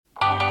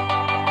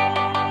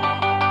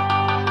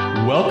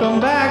welcome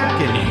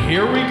back, and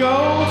here we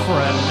go for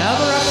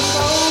another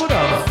episode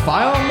of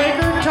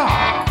FileMaker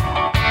Talk.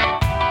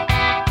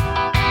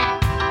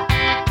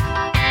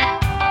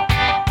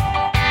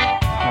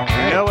 All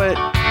right. You know it.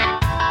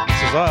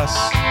 This is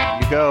us.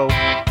 You go.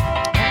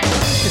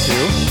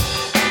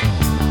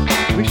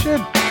 We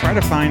should try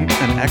to find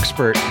an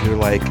expert who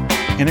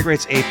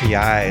integrates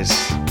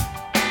APIs.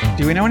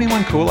 Do we know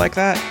anyone cool like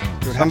that?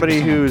 Somebody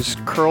who's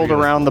curled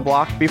around the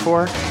block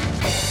before?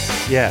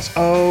 Yes.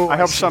 Oh, I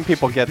hope some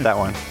people get that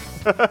one.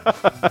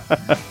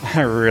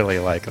 I really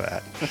like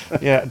that.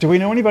 Yeah. Do we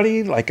know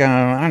anybody I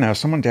don't know,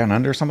 someone down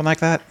under, something like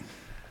that?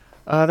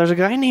 There's a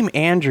guy named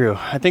Andrew.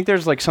 I think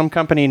there's some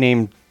company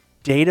named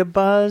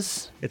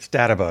DataBuzz. It's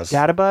DataBuzz.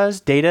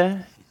 DataBuzz.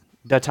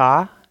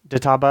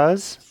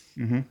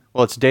 Mm-hmm.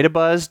 Well, it's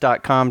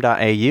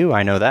databuzz.com.au.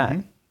 I know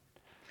that.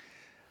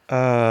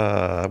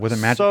 Mm-hmm. With a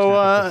magic snap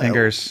of the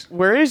fingers.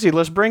 Where is he?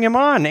 Let's bring him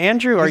on.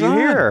 Andrew, are you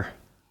here?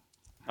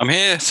 I'm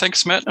here.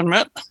 Thanks, Matt and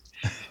Matt.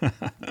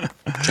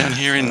 Down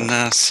here in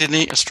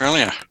Sydney,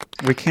 Australia.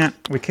 We can't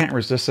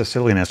resist the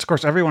silliness. Of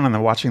course,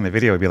 everyone watching the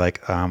video would be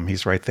like,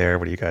 he's right there.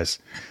 What are you guys?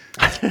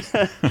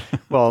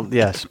 Well,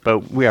 yes,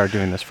 but we are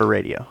doing this for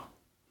radio.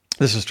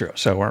 This is true.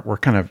 So we're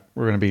going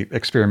to be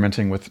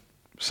experimenting with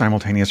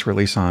simultaneous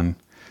release on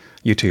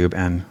YouTube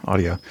and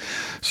audio.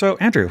 So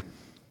Andrew,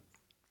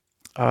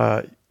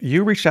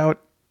 you reached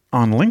out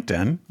on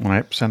LinkedIn when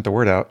I sent the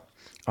word out.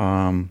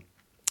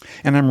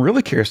 And I'm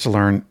really curious to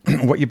learn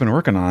what you've been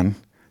working on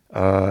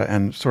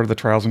and sort of the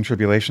trials and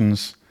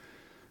tribulations,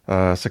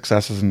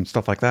 successes and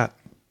stuff like that.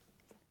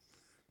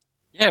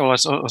 Yeah, well, I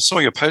saw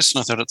your post,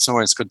 and I thought it's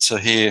always good to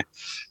hear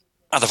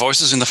other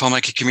voices in the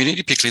FileMaker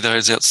community, particularly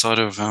those outside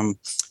of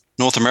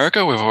North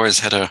America. We've always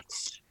had a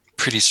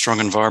pretty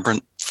strong and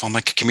vibrant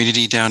FileMaker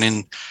community down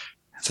in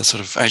the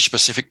sort of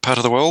Asia-Pacific part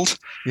of the world.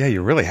 Yeah,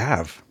 you really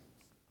have.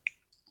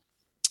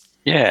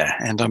 Yeah,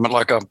 and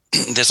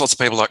there's lots of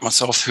people like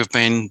myself who've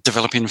been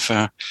developing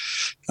for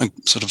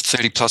sort of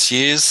 30 plus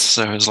years.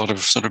 So there's a lot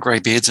of sort of grey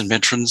beards and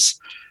veterans,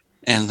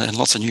 and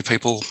lots of new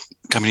people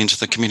coming into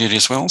the community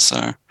as well.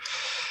 So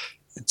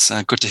it's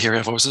good to hear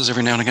our voices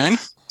every now and again.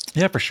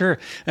 Yeah, for sure.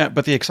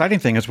 But the exciting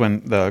thing is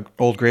when the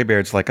old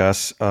graybeards like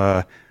us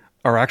are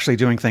actually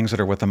doing things that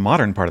are with the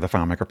modern part of the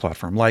FileMaker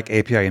platform, like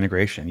API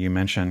integration. You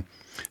mentioned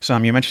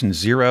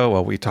Xero.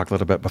 Well, we talked a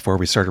little bit before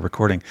we started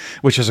recording,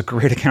 which is a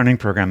great accounting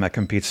program that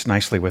competes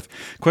nicely with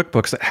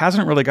QuickBooks that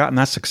hasn't really gotten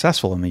that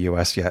successful in the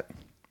US yet.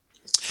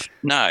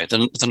 No,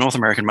 the North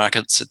American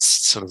markets,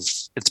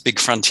 it's big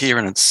frontier,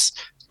 and it's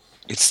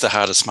the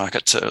hardest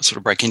market to sort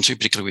of break into,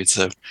 particularly with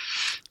the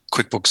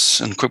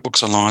QuickBooks and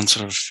QuickBooks Online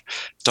sort of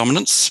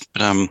dominance.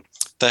 But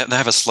they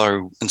have a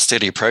slow and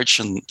steady approach,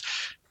 and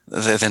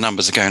their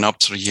numbers are going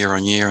up sort of year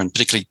on year, and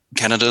particularly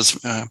Canada's.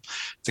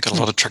 They've got a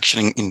lot of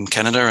traction in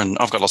Canada, and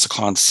I've got lots of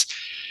clients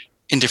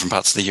in different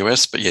parts of the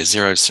US. But yeah,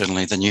 Xero is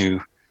certainly the new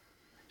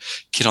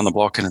kid on the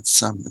block, and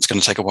it's going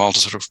to take a while to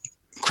sort of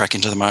crack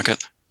into the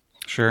market.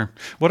 Sure.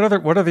 What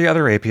are the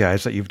other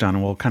APIs that you've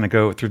done? We'll kind of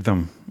go through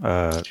them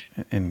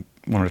in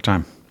one at a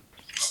time.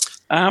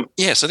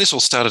 So this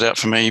all started out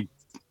for me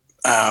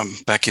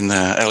back in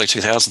the early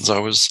 2000s. I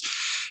was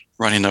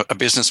running a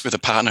business with a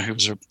partner who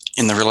was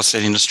in the real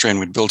estate industry, and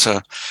we'd built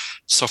a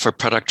software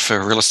product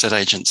for real estate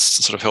agents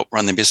to sort of help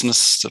run their business,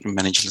 sort of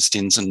manage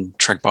listings and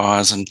track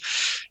buyers and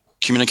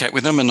communicate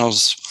with them. And I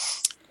was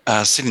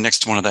sitting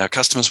next to one of our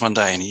customers one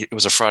day, and it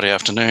was a Friday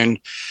afternoon,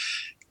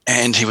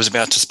 and he was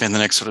about to spend the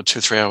next sort of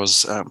 2-3 hours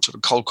sort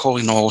of cold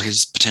calling all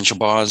his potential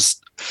buyers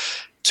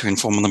to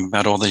inform them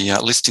about all the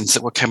listings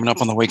that were coming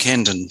up on the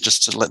weekend, and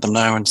just to let them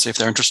know and see if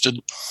they're interested.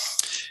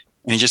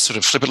 And he just sort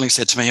of flippantly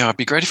said to me, it'd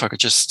be great if I could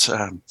just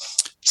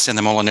send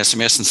them all an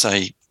SMS and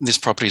say, this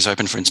property is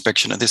open for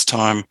inspection at this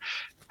time.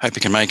 Hope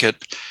you can make it.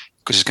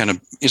 Because he's going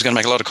to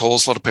make a lot of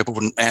calls. A lot of people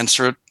wouldn't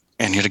answer it.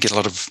 And he had to get a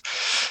lot of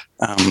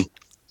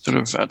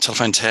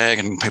telephone tag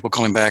and people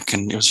calling back.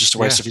 And it was just a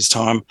waste of his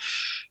time.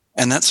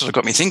 And that sort of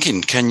got me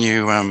thinking, can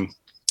you,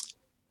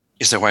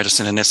 is there a way to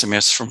send an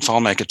SMS from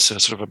FileMaker to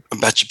sort of a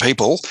batch of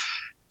people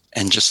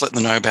and just let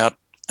them know about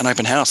an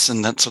open house?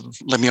 And that sort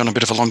of led me on a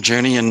bit of a long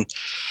journey. And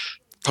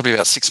probably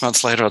about 6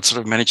 months later, I'd sort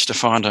of managed to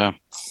find an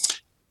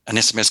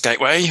SMS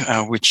gateway,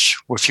 which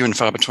were few and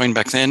far between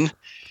back then,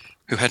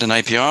 who had an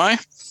API.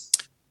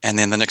 And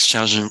then the next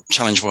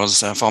challenge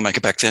was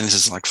FileMaker back then. This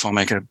is like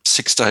FileMaker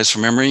 6 days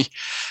from memory.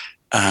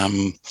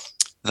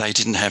 They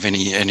didn't have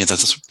any of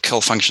the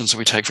curl functions that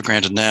we take for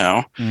granted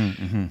now.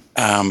 Mm-hmm.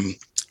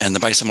 And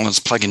the base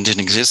MLS plugin didn't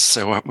exist.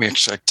 So we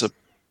actually had to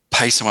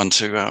pay someone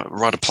to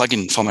write a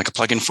plugin, FileMaker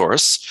plugin for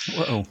us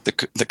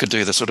that could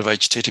do the sort of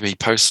HTTP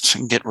post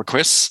and get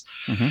requests.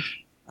 Mm-hmm.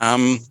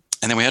 And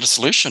then we had a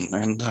solution,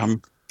 and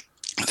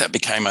that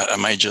became a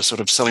major sort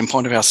of selling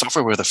point of our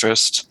software. We're the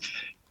first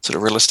sort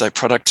of real estate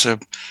product to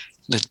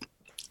let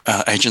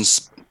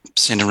agents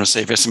send and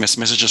receive SMS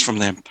messages from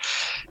their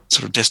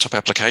sort of desktop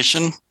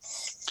application.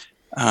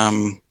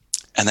 And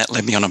that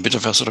led me on a bit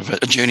of a sort of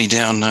a journey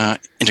down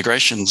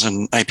integrations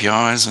and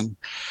APIs, and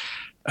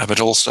but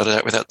it all started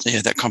out with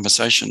that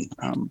conversation.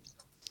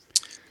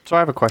 So I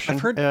have a question.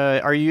 I've heard-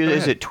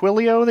 Is it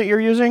Twilio that you're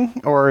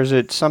using, or is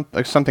it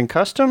something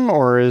custom,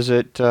 or is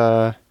it?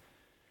 Well,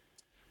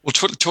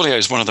 Twilio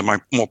is one of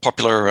the more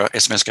popular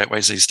SMS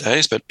gateways these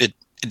days, but it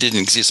didn't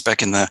exist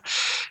back in the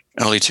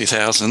early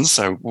 2000s.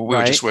 So we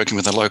were just working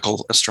with a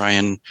local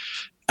Australian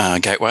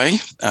gateway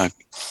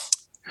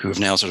who have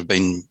now sort of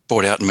been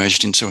bought out and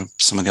merged into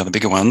some of the other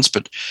bigger ones.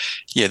 But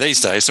yeah,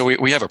 these days, so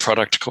we have a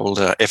product called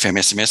FM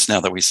SMS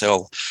now that we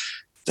sell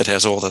that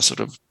has all the sort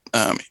of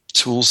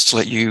tools to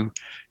let you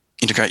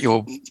integrate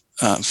your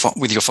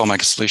with your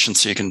FileMaker solution,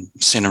 so you can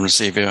send and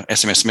receive your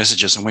SMS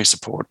messages, and we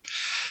support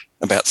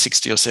about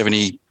 60 or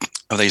 70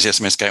 of these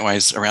SMS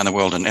gateways around the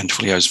world, and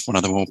Twilio is one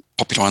of the more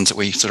popular ones that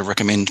we sort of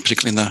recommend,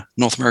 particularly in the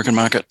North American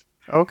market.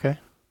 Okay.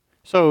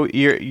 So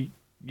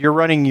you're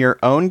running your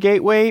own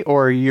gateway,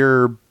 or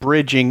you're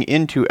bridging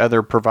into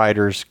other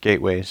providers'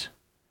 gateways?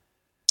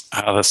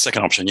 The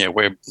second option, yeah,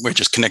 we're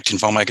just connecting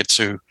FileMaker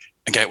to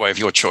a gateway of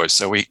your choice.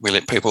 So we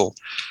let people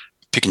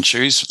pick and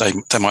choose. They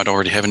might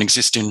already have an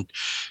existing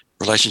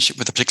relationship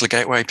with a particular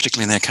gateway,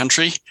 particularly in their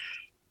country.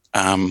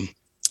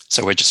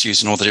 So we're just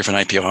using all the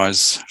different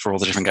APIs for all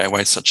the different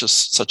gateways, such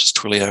as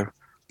Twilio.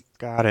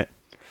 Got it.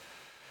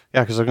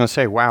 Yeah, because I was going to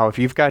say, wow, if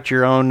you've got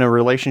your own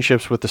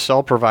relationships with the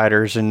cell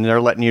providers and they're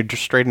letting you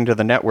just straight into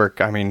the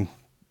network, I mean,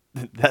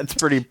 that's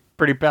pretty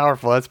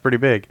powerful. That's pretty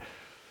big.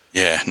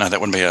 Yeah, no, that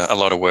wouldn't be a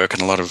lot of work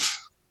and a lot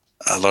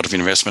of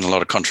investment, a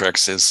lot of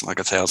contracts. There's like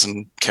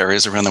 1,000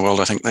 carriers around the world,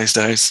 I think, these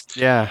days.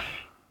 Yeah.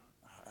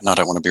 And I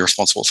don't want to be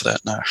responsible for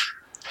that, no.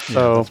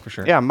 So, that's for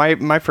sure. Yeah,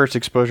 my first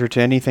exposure to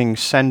anything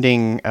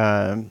sending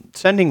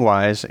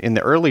wise in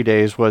the early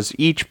days was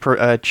each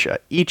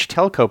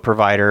telco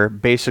provider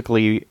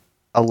basically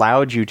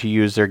allowed you to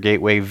use their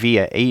gateway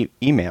via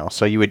email.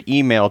 So you would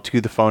email to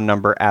the phone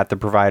number at the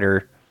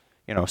provider,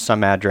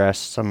 some address,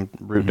 some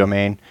root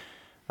domain.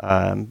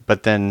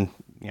 But then,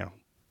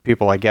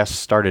 people, I guess,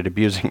 started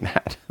abusing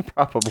that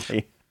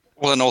probably.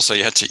 Well, and also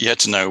you had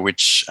to know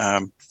which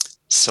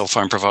cell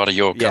phone provider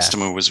your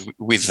customer was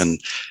with,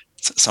 and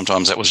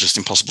sometimes that was just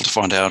impossible to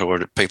find out, or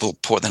people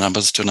port their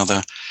numbers to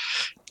another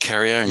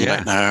carrier and you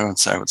don't know. And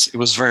so it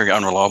was very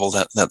unreliable,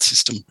 that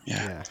system.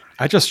 Yeah.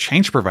 I just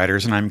changed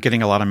providers, and I'm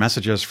getting a lot of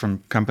messages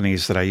from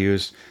companies that I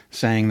use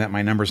saying that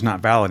my number's not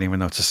valid, even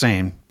though it's the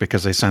same,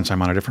 because they sense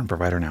I'm on a different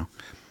provider now.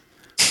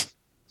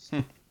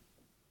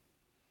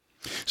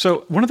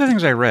 So one of the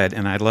things I read,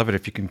 and I'd love it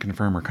if you can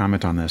confirm or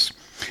comment on this,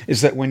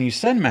 is that when you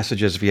send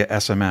messages via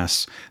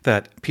SMS,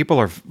 that people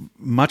are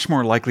much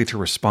more likely to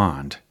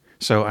respond.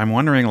 So I'm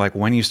wondering, like,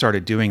 when you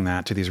started doing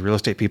that to these real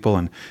estate people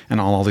and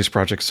all these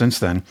projects since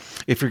then,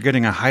 if you're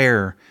getting a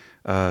higher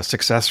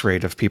success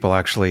rate of people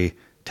actually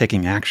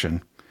taking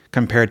action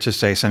compared to,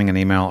 say, sending an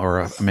email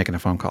or making a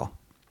phone call.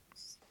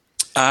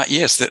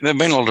 Yes, there have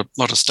been a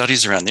lot of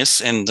studies around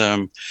this, and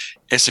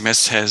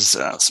SMS has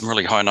some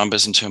really high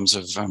numbers in terms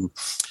of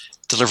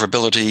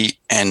deliverability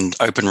and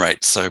open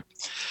rate. So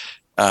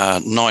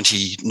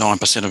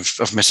 99%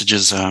 of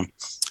messages are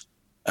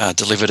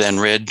delivered and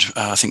read,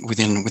 I think,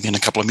 within a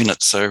couple of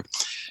minutes. So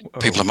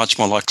people are much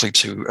more likely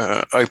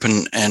to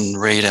open and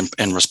read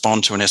and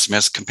respond to an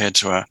SMS compared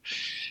to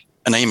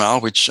an email,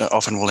 which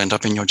often will end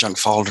up in your junk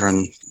folder.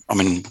 And I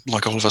mean,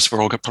 like all of us,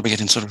 we're all probably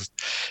getting sort of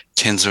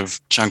tens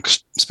of junk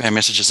spam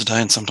messages a day,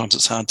 and sometimes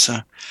it's hard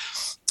to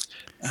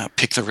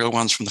pick the real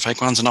ones from the fake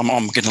ones. And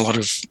I'm getting a lot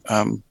of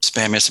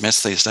spam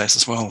SMS these days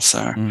as well.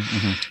 So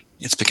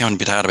it's becoming a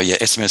bit harder. But yeah,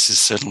 SMS has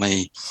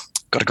certainly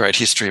got a great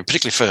history,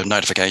 particularly for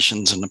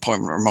notifications and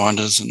appointment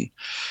reminders and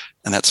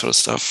that sort of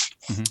stuff.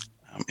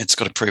 It's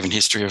got a proven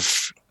history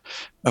of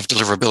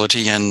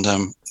deliverability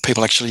and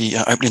people actually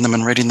opening them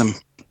and reading them.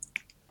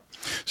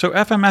 So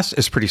FMS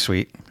is pretty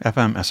sweet.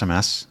 FM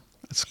SMS.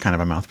 It's kind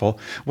of a mouthful.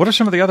 What are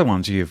some of the other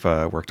ones you've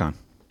worked on?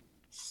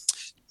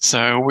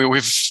 So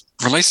we've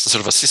released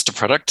sort of a sister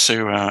product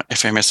to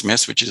FM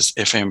SMS, which is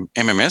FM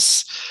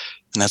MMS,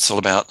 and that's all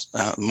about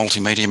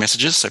multimedia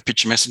messages, so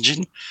picture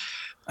messaging.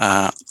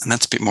 And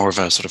that's a bit more of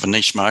a sort of a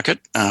niche market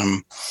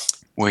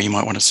where you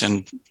might want to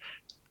send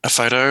a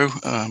photo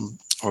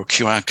or a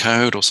QR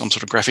code or some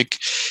sort of graphic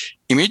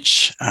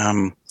image.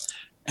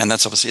 And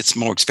that's obviously, it's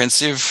more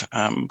expensive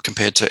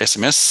compared to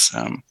SMS.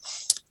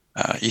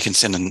 You can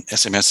send an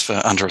SMS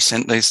for under a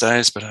cent these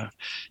days, but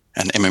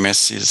an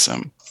MMS is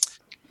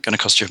going to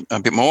cost you a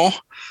bit more.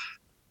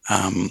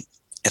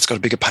 It's got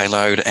a bigger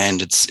payload,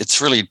 and it's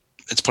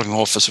probably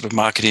more for sort of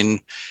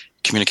marketing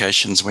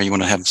communications where you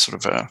want to have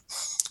sort of a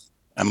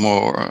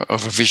more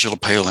of a visual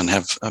appeal and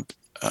have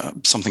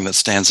something that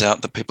stands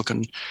out that people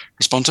can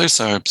respond to.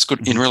 So it's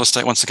good in real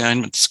estate. Once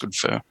again, it's good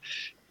for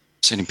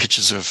sending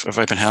pictures of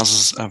open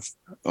houses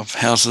of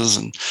houses,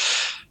 and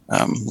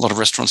a lot of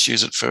restaurants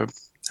use it for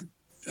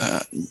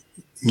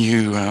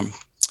new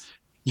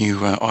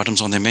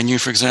items on their menu,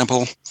 for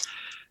example.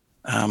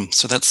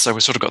 So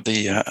we've sort of got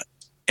the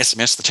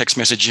SMS, the text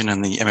messaging,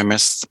 and the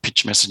MMS, the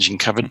pitch messaging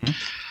covered.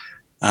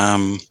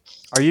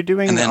 Are you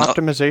doing the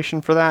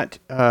optimization for that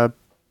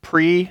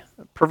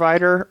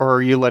pre-provider, or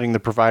are you letting the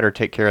provider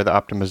take care of the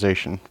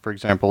optimization? For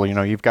example,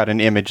 you've got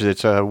an image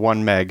that's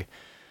 1 meg,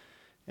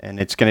 and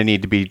it's going to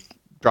need to be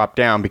dropped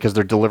down because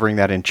they're delivering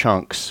that in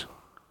chunks.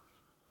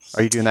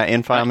 Are you doing that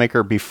in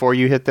FileMaker before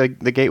you hit the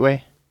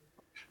gateway?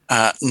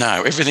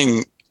 No,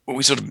 everything,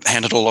 we sort of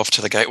hand it all off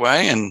to the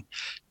gateway, and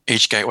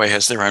each gateway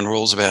has their own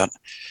rules about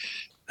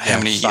how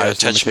many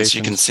attachments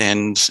you can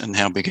send and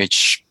how big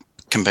each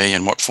can be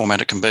and what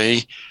format it can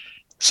be.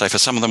 So for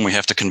some of them, we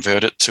have to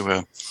convert it to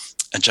a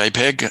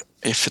JPEG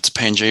if it's a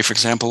PNG, for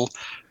example.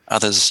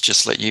 Others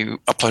just let you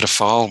upload a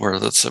file,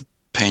 whether it's a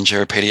PNG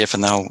or a PDF,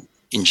 and they'll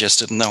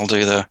ingest it and they'll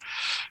do the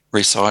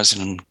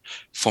resizing and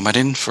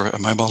formatting for a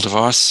mobile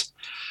device.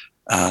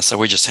 So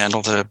we just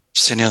handle the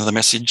sending of the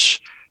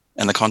message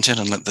and the content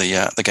and let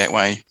the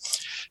gateway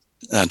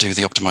do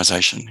the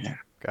optimization. Yeah.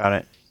 Got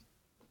it.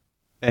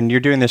 And you're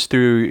doing this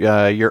through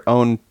your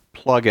own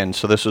plugin,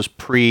 so this is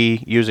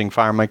pre-using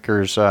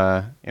FileMaker's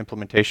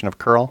implementation of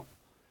curl?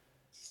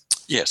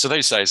 Yeah, so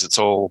these days it's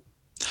all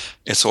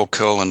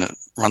curl and it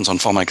runs on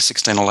FileMaker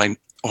 16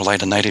 or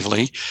later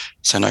natively.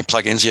 So no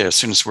plugins. Yeah, as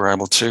soon as we're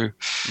able to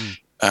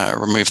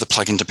remove the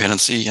plugin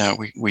dependency,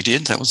 we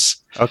did. That was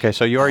okay.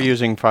 So you are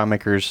using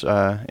FileMaker's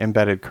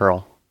embedded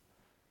curl.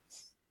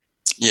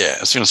 Yeah,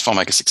 as soon as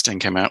FileMaker 16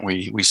 came out,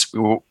 we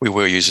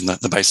were using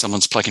the base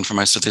elements plugin for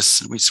most of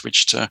this, and we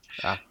switched to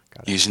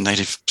using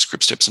native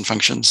script steps and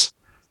functions.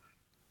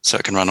 So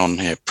it can run on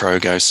Pro,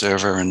 Go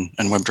Server, and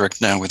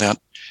WebDirect now without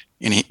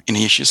any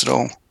issues at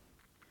all.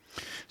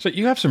 So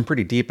you have some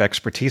pretty deep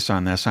expertise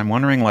on this. I'm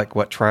wondering, like,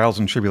 what trials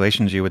and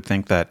tribulations you would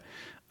think that,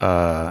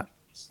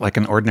 like,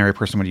 an ordinary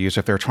person would use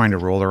if they're trying to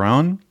roll their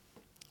own.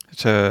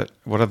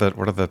 What are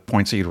the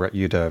points that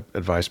you'd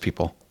advise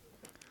people?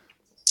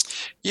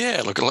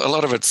 Yeah, look, a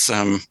lot of it's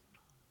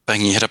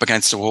banging your head up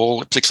against a wall,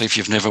 particularly if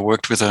you've never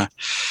worked with an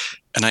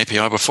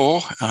API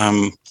before.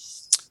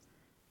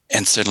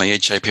 And certainly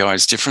each API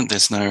is different.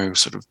 There's no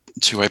sort of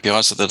two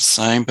APIs that are the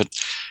same. But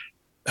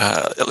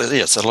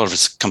so a lot of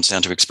it comes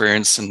down to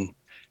experience and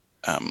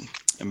a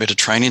bit of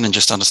training and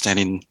just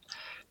understanding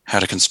how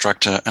to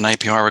construct an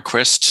API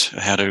request,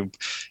 how to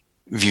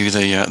view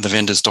the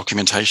vendor's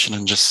documentation,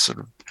 and just sort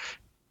of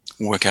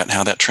work out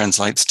how that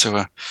translates to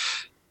a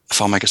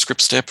FileMaker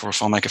script step or a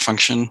FileMaker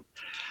function,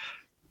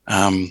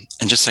 and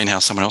just seeing how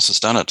someone else has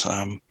done it.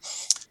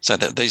 So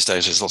that these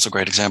days there's lots of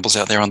great examples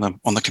out there on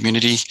the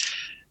community.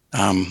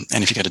 And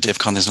if you go to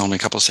DevCon, there's normally a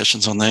couple of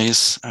sessions on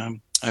these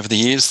over the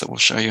years that will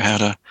show you how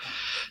to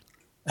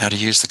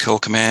use the curl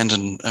command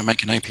and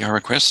make an API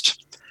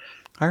request.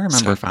 I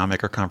remember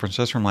FileMaker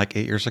conferences from like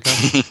 8 years ago.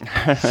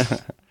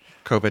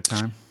 COVID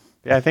time.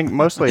 Yeah, I think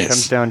mostly it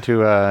comes down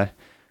to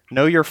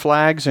know your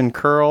flags in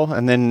curl,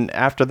 and then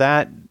after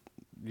that,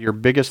 your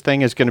biggest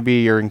thing is going to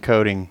be your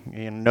encoding.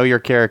 Know your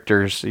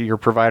characters. Your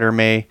provider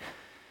may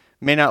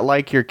not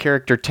like your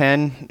character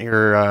 10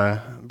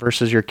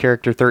 versus your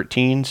character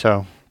 13.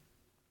 So,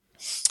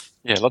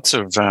 yeah, lots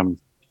of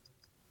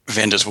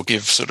vendors will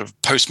give sort of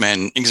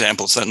Postman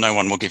examples that no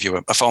one will give you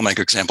a FileMaker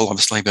example,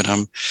 obviously, but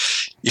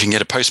you can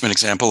get a Postman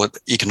example.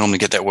 You can normally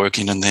get that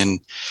working, and then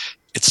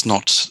it's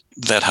not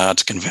that hard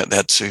to convert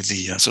that to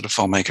the sort of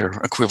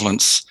FileMaker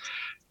equivalents.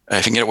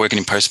 If you can get it working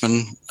in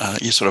Postman,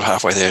 you're sort of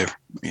halfway there,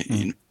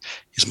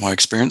 is my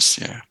experience.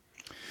 Yeah.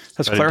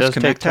 Has Claris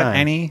Connect had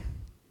any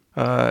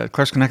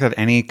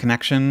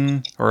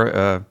connection,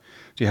 or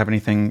do you have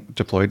anything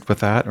deployed with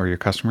that or your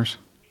customers?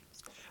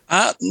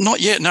 Not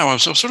yet. No, I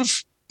was sort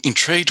of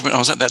intrigued when I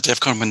was at that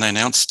DevCon when they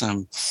announced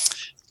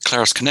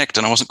Claris Connect,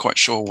 and I wasn't quite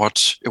sure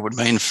what it would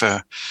mean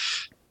for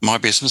my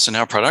business and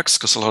our products,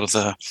 because a lot of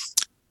the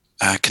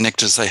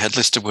connectors they had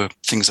listed were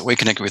things that we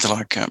connected with,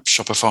 like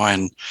Shopify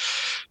and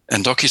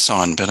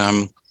DocuSign. But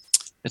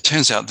it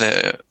turns out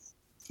that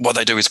what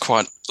they do is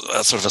quite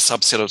sort of a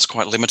subset. It's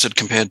quite limited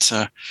compared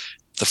to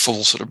the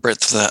full sort of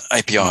breadth of the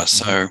API.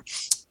 So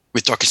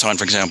with DocuSign,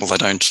 for example, they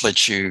don't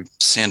let you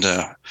send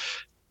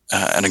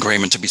an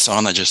agreement to be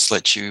signed. They just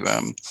let you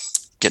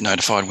get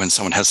notified when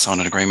someone has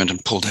signed an agreement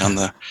and pull down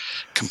the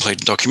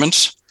completed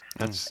document.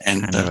 That's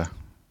kind of a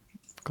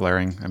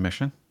glaring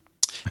omission.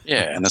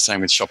 Yeah, and the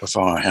same with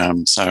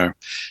Shopify. So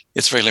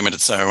it's very limited.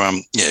 So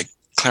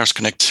Claris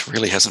Connect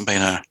really hasn't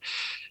been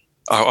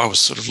I was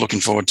sort of looking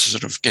forward to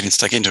sort of getting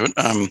stuck into it.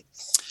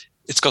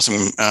 It's got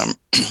some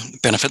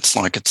benefits,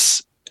 like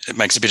it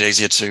makes it a bit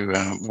easier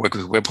to work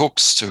with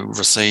webhooks to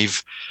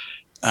receive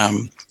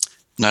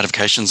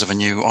notifications of a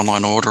new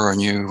online order or a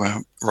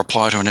new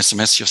reply to an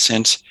SMS you've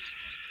sent.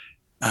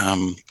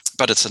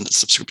 But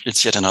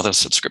it's yet another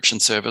subscription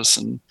service,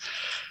 and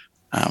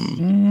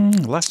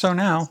less so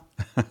now.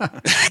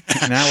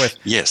 Now with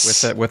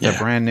the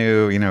brand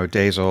new,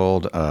 days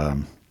old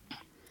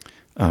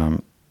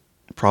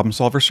problem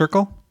solver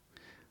circle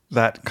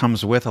that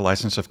comes with a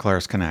license of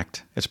Claris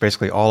Connect. It's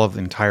basically all of the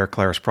entire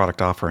Claris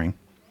product offering.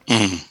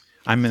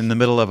 I'm in the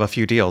middle of a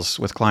few deals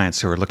with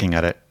clients who are looking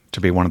at it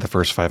to be one of the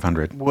first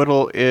 500.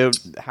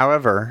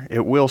 However,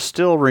 it will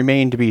still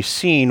remain to be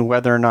seen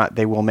whether or not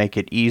they will make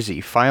it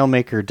easy.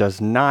 FileMaker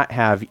does not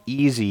have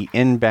easy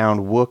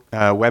inbound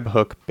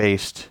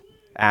webhook-based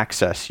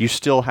access. You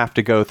still have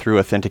to go through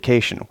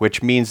authentication,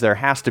 which means there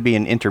has to be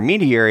an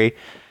intermediary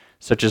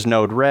such as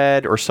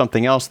Node-RED or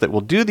something else that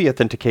will do the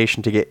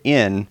authentication to get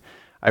in.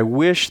 I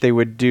wish they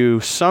would do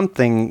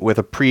something with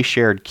a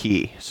pre-shared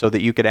key so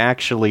that you could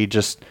actually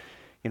just,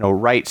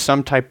 write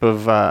some type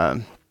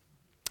of,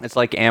 it's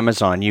like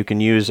Amazon. You can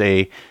use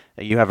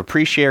you have a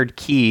pre-shared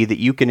key that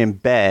you can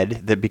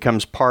embed that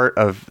becomes part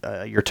of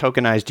your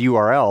tokenized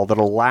URL that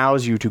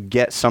allows you to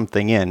get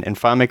something in. And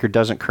FileMaker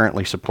doesn't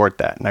currently support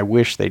that, and I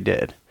wish they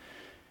did.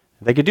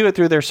 They could do it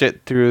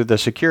through the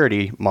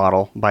security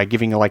model by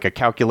giving like a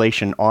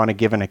calculation on a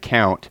given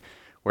account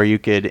where you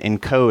could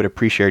encode a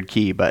pre-shared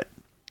key, but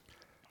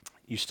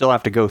you still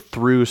have to go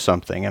through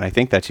something. And I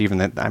think that's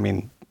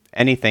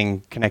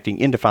anything connecting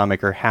into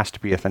FileMaker has to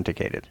be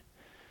authenticated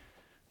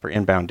for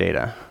inbound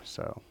data.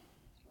 So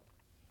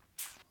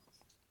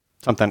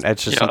something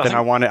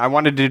I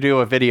wanted to do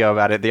a video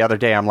about it the other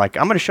day. I'm like,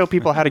 I'm going to show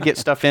people how to get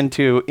stuff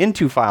into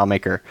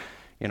FileMaker,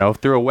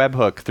 through a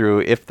webhook, through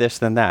if this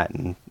then that.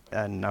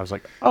 And I was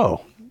like,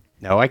 oh,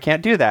 no, I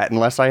can't do that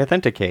unless I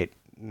authenticate.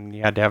 And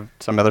you had to have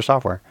some other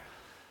software.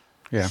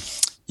 Yeah.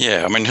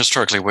 Yeah,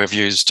 historically we've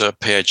used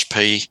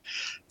PHP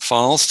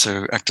files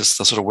to act as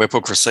the sort of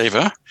webhook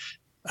receiver.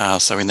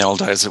 So in the old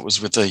days, it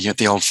was with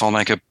the old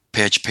FileMaker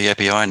PHP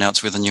API. Now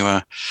it's with the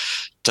newer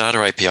Data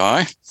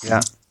API.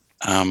 Yeah.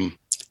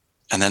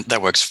 And then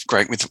that works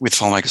great with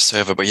FileMaker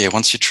Server. But yeah,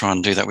 once you try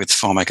and do that with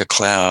FileMaker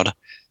Cloud,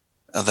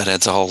 that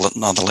adds a whole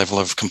another level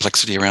of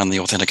complexity around the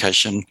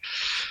authentication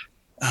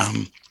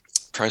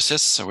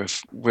process. So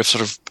we've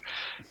sort of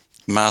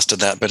mastered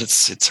that, but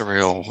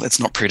it's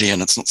not pretty,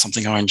 and it's not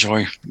something I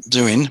enjoy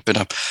doing.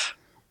 But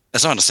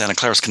as I understand it,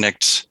 Claris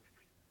Connect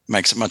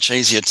makes it much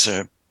easier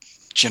to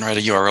generate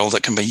a URL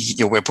that can be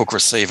your webhook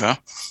receiver,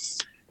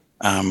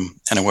 and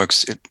it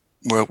works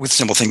with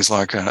simple things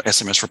like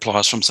SMS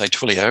replies from, say,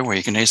 Twilio, where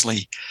you can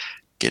easily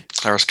get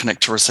Claris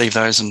Connect to receive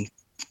those and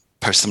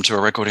post them to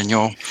a record in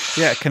your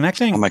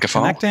connecting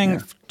file.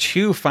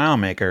 To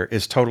FileMaker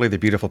is totally the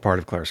beautiful part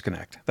of Claris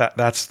Connect.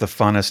 That's the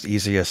funnest,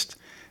 easiest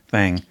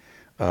thing.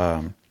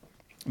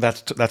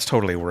 That's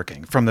totally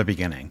working from the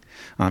beginning.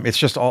 It's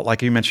just all,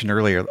 like you mentioned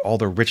earlier, all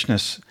the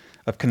richness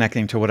of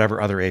connecting to whatever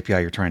other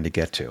API you're trying to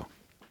get to.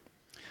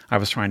 I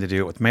was trying to do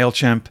it with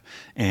MailChimp,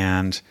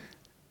 and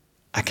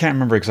I can't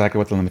remember exactly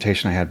what the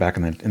limitation I had back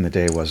in the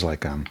day was.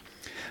 Like,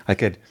 I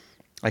could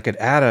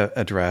add a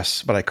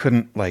address, but I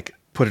couldn't like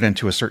put it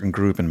into a certain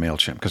group in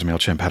MailChimp because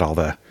MailChimp had all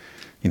the,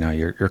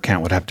 your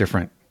account would have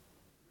different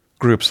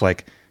groups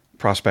like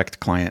prospect,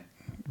 client,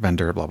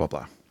 vendor, blah blah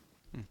blah.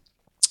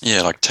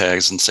 Yeah, like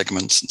tags and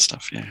segments and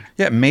stuff. Yeah.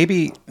 Yeah,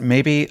 maybe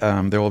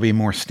there will be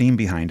more steam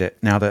behind it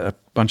now that a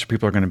bunch of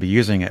people are going to be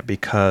using it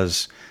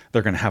because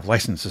they're going to have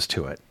licenses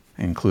to it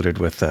included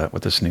with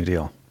this new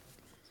deal.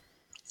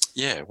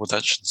 Yeah, well,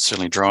 that should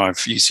certainly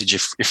drive usage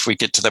if we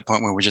get to that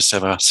point where we just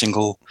have a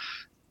single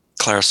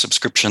Claris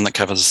subscription that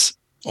covers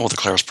all the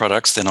Claris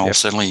products. Then I'll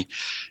certainly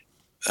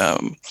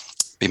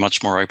be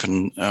much more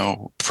open,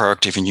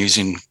 proactive in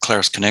using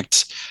Claris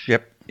Connect.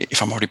 Yep.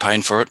 If I'm already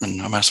paying for it, and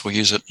I might as well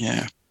use it.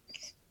 Yeah.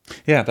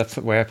 Yeah, that's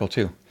the way I feel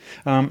too.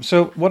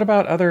 So what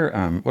about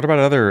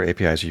other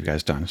APIs you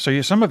guys done?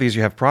 So some of these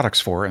you have products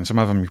for, and some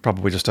of them you've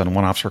probably just done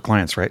one-offs for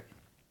clients, right?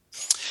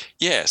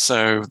 Yeah.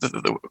 So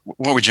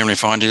what we generally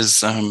find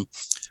is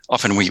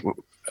often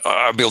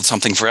I build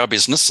something for our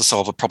business to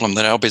solve a problem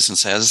that our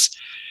business has,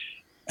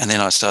 and then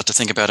I start to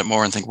think about it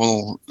more and think,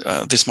 well,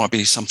 this might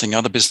be something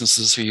other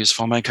businesses who use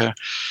FileMaker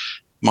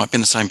might be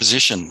in the same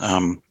position,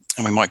 and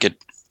we might get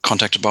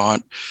contacted by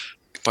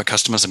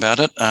customers about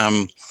it.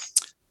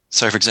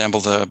 So, for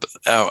example,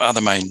 our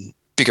other main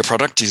bigger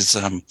product is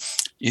the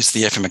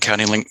FM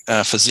accounting link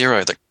for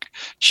Xero that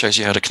shows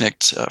you how to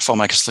connect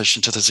FileMaker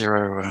solution to the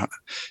Xero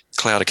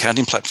cloud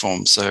accounting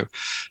platform. So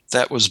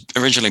that was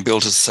originally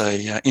built as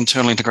a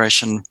internal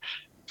integration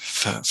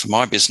for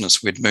my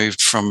business. We'd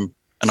moved from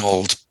an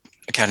old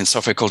accounting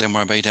software called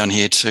MYOB down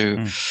here to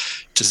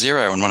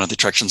Xero, and one of the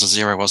attractions of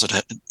Xero was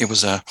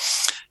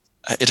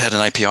it had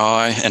an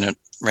API and it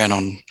ran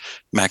on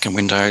Mac and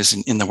Windows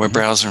in the web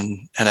browser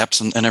and had apps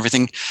and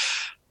everything.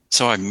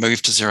 So I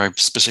moved to Xero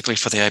specifically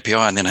for the API,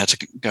 and then had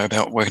to go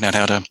about working out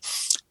how to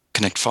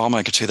connect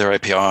FileMaker to their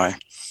API.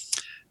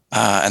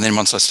 And then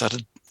once I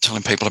started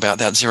telling people about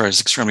that, Xero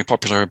is extremely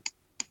popular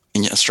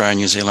in Australia,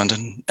 New Zealand,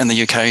 and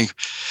the UK,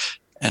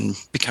 and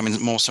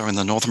becoming more so in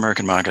the North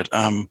American market.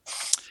 But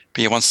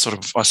yeah, once sort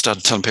of I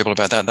started telling people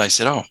about that, they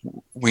said, "Oh,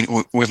 we've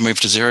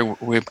moved to Xero.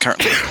 We're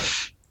currently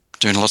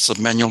doing lots of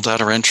manual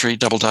data entry,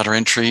 double data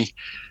entry.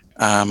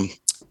 Can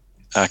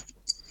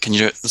you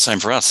do it the same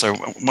for us?" So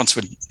once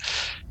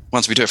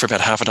we do it for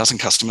about half a dozen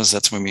customers,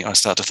 that's when I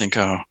start to think,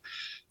 oh,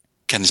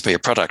 can this be a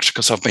product?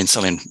 Because I've been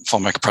selling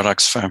FileMaker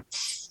products for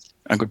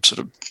a good sort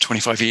of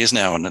 25 years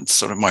now, and it's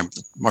sort of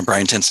my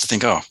brain tends to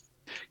think, oh,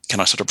 can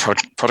I sort of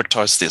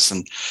productize this?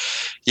 And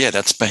yeah,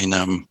 that's been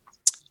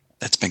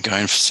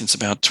going since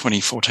about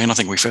 2014. I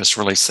think we first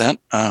released that.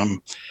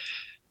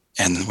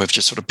 And we've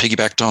just sort of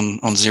piggybacked on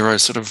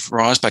Xero's sort of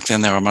rise. Back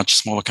then, they were a much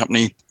smaller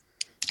company,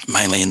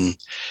 mainly in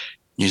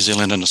New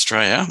Zealand and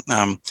Australia.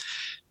 But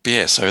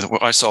yeah, so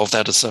I solved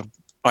that as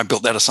I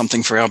built that as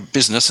something for our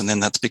business, and then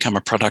that's become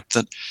a product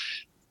that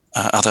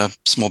other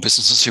small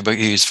businesses who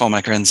use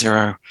FileMaker and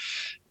Xero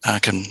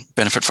can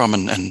benefit from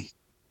and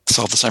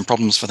solve the same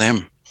problems for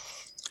them.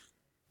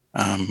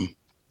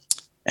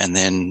 And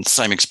then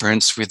same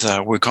experience with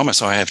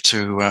WooCommerce. I have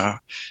 2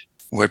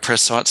 WordPress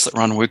sites that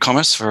run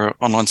WooCommerce for an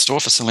online store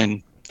for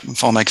selling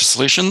FileMaker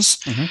solutions.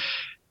 Mm-hmm.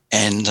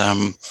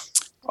 And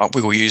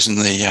we were using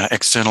the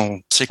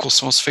external SQL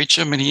source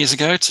feature many years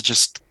ago to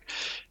just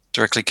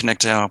directly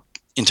connect our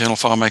internal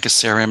FileMaker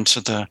CRM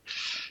to the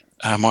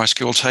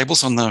MySQL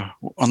tables on the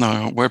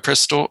WordPress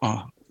store,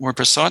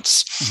 WordPress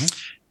sites. Mm-hmm.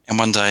 And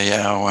one day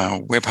our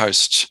web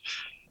host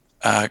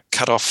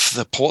cut off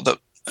the port that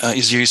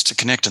is used to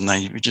connect, and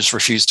they just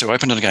refused to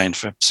open it again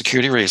for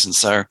security reasons.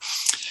 So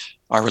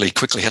I really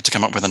quickly had to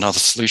come up with another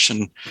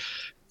solution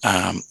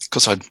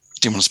because I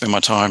didn't want to spend my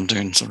time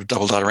doing sort of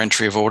double data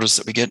entry of orders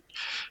that we get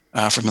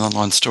from an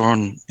online store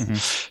and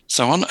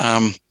so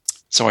on.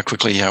 So I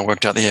quickly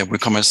worked out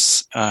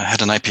WooCommerce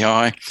had an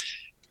API,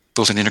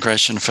 built an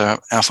integration for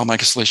our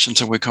FileMaker solution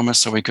to WooCommerce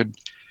so we could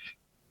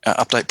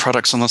update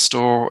products on the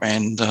store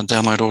and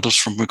download orders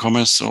from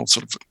WooCommerce, or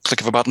sort of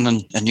click of a button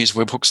and use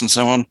webhooks and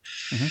so on.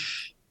 Mm-hmm.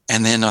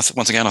 And then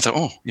once again, I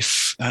thought,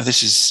 if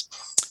this is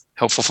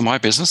helpful for my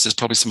business, there's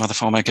probably some other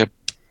FileMaker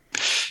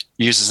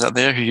users out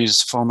there who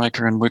use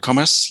FileMaker and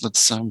WooCommerce.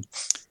 Let's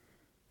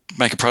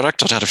make a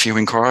product. I'd had a few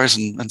inquiries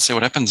and see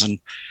what happens. And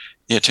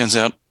it turns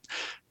out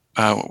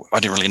I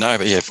didn't really know,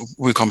 but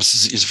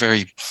WooCommerce is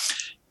very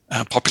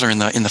popular in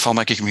the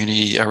FileMaker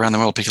community around the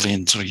world, particularly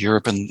in sort of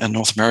Europe and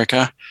North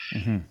America.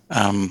 Mm-hmm.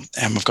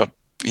 And we've got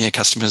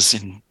customers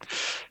in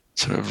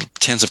sort of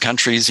tens of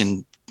countries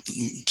in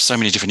so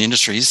many different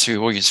industries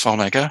who all use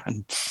FileMaker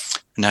and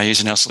are now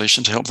using our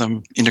solution to help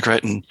them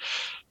integrate and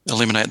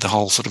eliminate the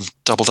whole sort of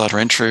double data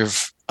entry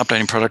of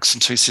updating products in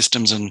 2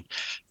 systems and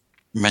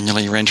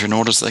manually rendering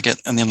orders they get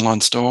in the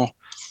online store.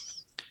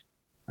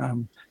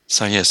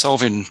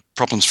 Solving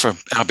problems for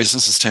our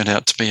business has turned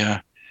out to be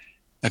a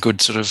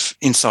good sort of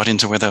insight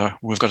into whether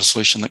we've got a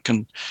solution that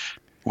can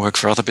work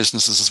for other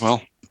businesses as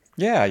well.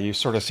 Yeah, you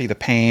sort of see the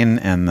pain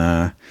and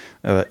the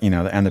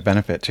and the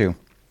benefit too.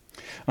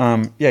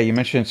 You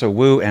mentioned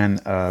Woo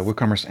and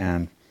WooCommerce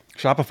and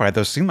Shopify.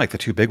 Those seem like the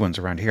 2 big ones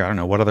around here. I don't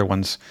know what other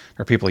ones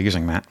are people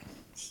using, Matt.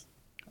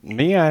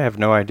 Me, I have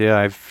no idea.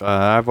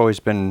 I've always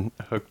been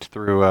hooked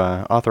through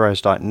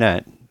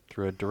Authorize.net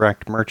through a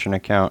direct merchant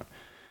account.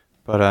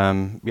 But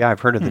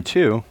I've heard of the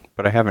 2,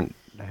 but I haven't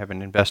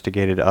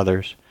investigated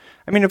others.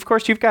 I mean, of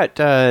course, you've got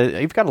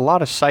a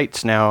lot of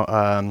sites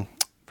now.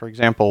 For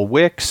example,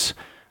 Wix.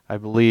 I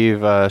believe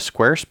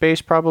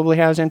Squarespace probably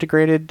has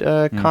integrated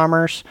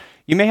commerce.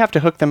 You may have to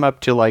hook them up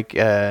to like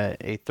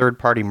a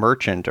third-party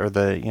merchant or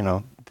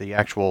the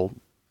actual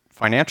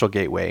financial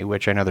gateway,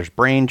 which I know there's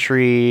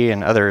Braintree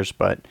and others.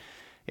 But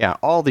yeah,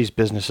 all these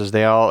businesses,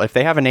 if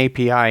they have an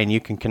API and you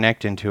can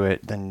connect into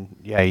it, then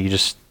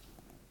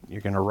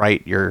you're going to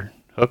write your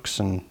hooks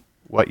and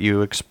what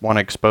you want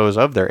to expose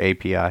of their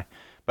API.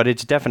 But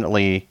it's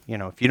definitely,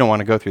 if you don't want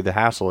to go through the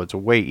hassle, it's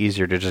way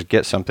easier to just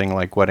get something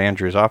like what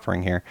Andrew's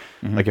offering here.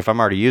 Mm-hmm. Like if I'm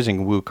already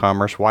using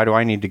WooCommerce, why do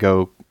I need to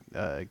go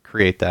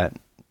create that?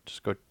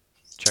 Just go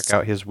check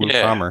out his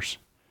WooCommerce.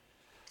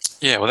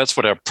 Yeah, well, that's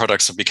what our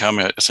products have become.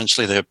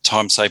 Essentially, they're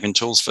time-saving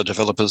tools for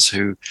developers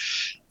who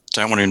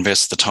don't want to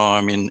invest the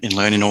time in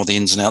learning all the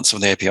ins and outs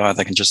of the API.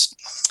 They can just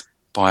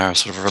buy a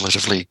sort of a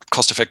relatively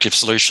cost-effective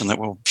solution that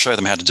will show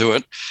them how to do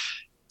it.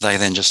 They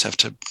then just have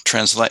to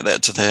translate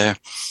that to their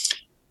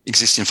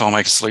existing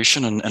FileMaker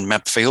solution and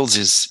map fields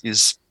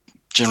is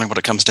generally what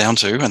it comes down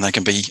to, and they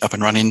can be up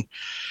and running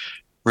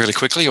really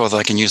quickly, or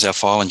they can use our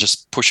file and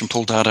just push and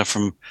pull data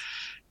from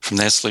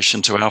their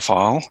solution to our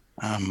file.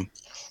 And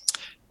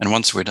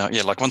once we'd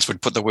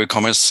put the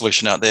WooCommerce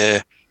solution out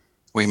there,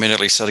 we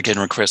immediately started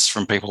getting requests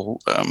from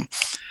people who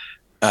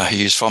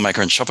use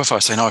FileMaker and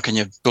Shopify saying, can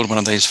you build one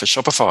of these for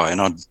Shopify?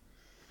 And I'd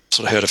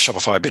sort of heard of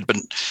Shopify a bit, but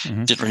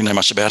didn't really know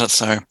much about it.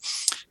 So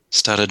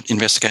started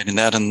investigating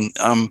that and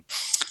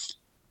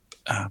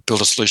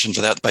build a solution for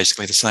that,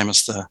 basically the same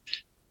as the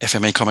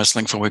FME Commerce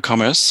Link for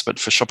WooCommerce, but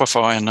for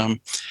Shopify. And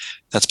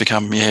that's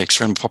become,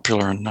 extremely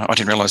popular. And I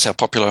didn't realize how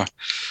popular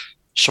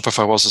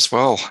Shopify was as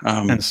well.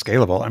 And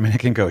scalable. I mean, it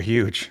can go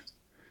huge.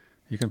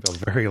 You can build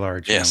very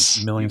large,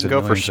 yes. Millions and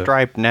go millions. For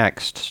Stripe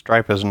next.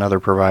 Stripe is another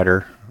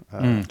provider.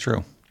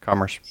 True.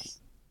 Commerce.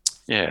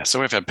 Yeah, so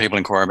we've had people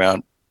inquire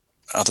about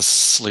other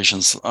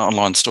solutions,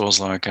 online stores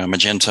like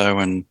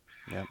Magento and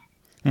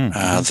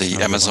the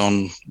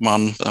Amazon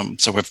one.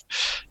 So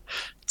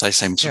they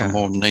seem sort of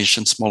more niche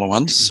and smaller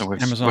ones. So we've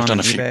done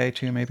a few. eBay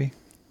too, maybe.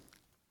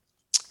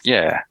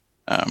 Yeah,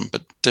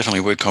 but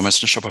definitely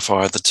WooCommerce and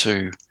Shopify are the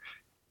 2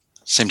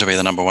 seem to be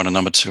the number 1 and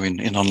number 2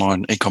 in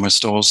online e-commerce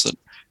stores that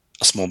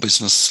a small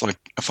business like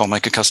a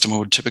FileMaker customer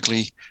would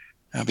typically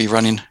be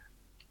running.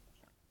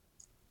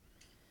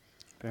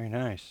 Very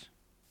nice.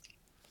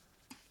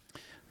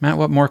 Matt,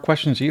 what more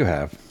questions do you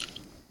have?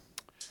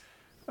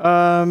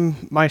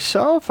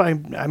 Myself,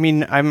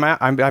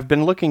 I've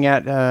been looking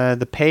at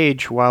the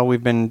page while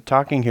we've been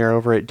talking here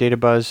over at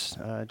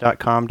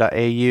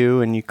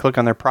databuzz.com.au, and you click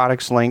on their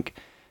products link,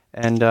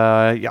 and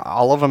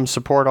all of them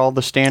support all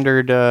the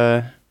standard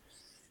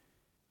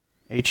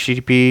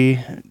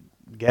HTTP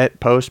get,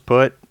 post,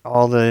 put,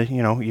 all the,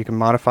 you can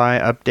modify,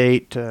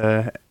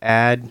 update,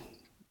 add,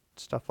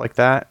 stuff like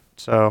that.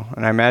 So,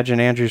 and I imagine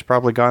Andrew's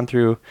probably gone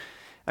through.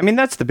 I mean,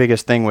 that's the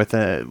biggest thing with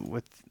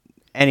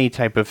any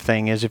type of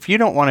thing is if you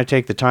don't want to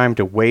take the time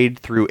to wade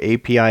through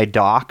API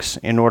docs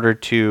in order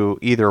to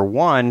either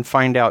one,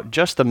 find out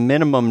just the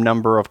minimum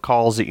number of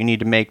calls that you need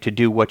to make to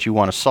do what you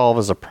want to solve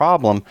as a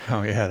problem.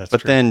 Oh yeah, that's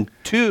but true. Then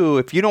two,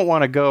 if you don't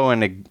want to go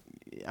and,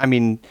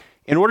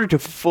 in order to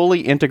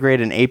fully integrate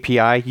an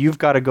API, you've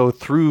got to go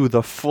through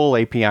the full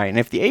API. And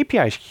if the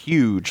API is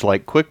huge,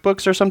 like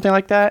QuickBooks or something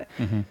like that,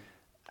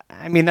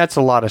 that's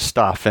a lot of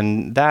stuff.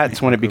 And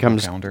that's when it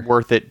becomes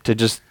worth it to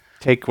just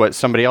take what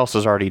somebody else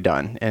has already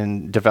done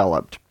and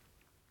developed.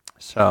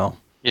 So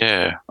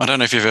yeah, I don't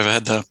know if you've ever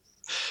had the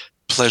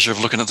pleasure of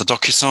looking at the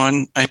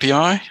DocuSign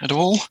API at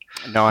all.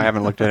 No, I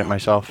haven't looked at it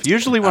myself.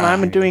 Usually when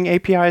I'm doing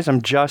APIs,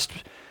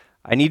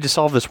 I need to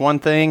solve this one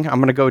thing. I'm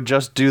going to go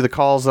just do the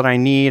calls that I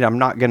need. I'm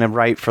not going to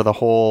write for the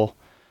whole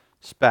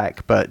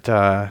spec, but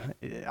I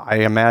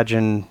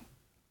imagine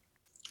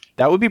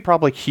that would be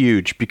probably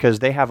huge because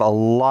they have a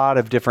lot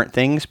of different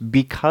things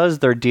because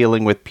they're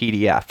dealing with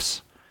PDFs.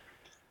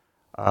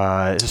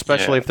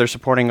 Especially if they're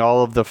supporting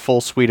all of the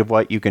full suite of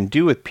what you can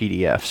do with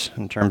PDFs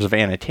in terms of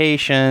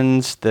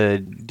annotations, the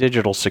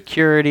digital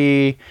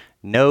security,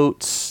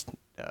 notes.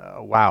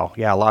 Wow.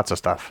 Yeah, lots of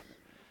stuff.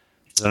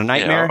 Is it a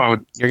nightmare? Yeah,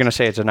 You're going to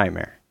say it's a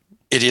nightmare.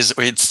 It is.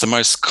 It's the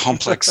most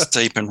complex,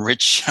 deep and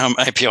rich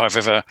API I've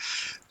ever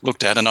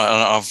looked at, and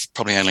I've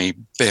probably only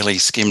barely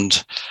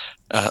skimmed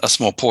a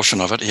small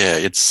portion of it. Yeah,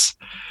 it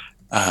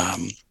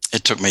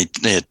took me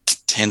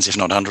tens, if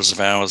not hundreds of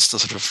hours to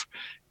sort of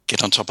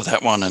get on top of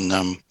that one, and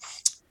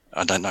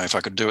I don't know if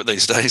I could do it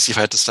these days. You've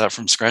had to start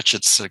from scratch.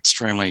 It's an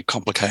extremely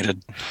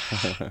complicated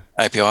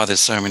API. There's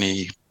so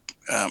many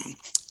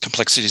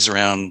complexities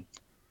around.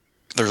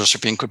 The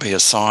recipient could be a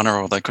signer,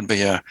 or they could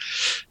be a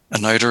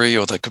notary,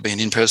 or they could be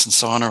an in-person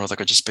signer, or they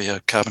could just be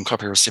a carbon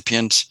copy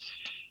recipient.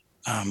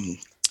 And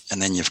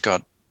then you've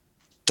got,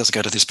 does it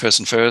go to this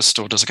person first,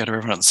 or does it go to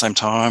everyone at the same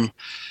time?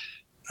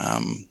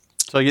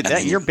 So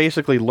you're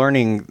basically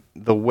learning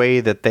the way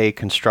that they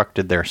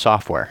constructed their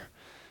software.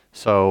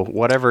 So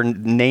whatever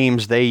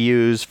names they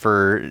use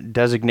for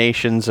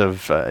designations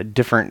of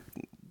different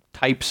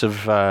types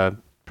of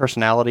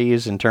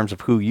personalities in terms of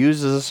who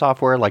uses the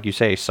software, like you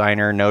say,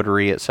 signer,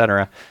 notary,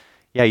 etc.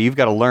 Yeah, you've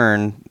got to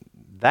learn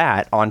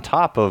that on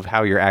top of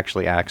how you're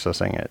actually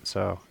accessing it.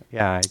 So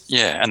yeah.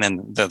 Yeah, and then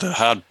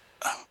the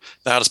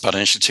hardest part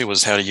initially too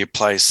was how do you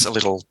place a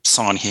little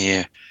sign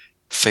here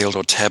field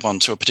or tab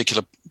onto a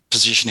particular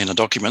position in a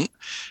document,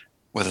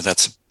 whether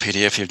that's a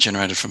PDF you've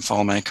generated from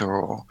FileMaker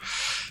or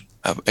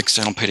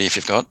external PDF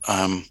you've got.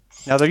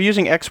 Now they're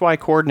using XY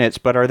coordinates,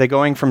 but are they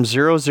going from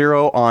 0,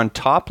 0 on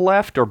top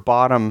left or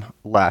bottom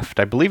left?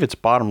 I believe it's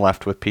bottom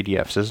left with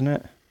PDFs, isn't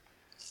it?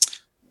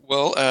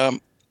 Well,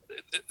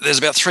 there's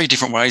about 3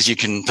 different ways you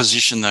can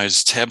position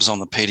those tabs on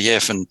the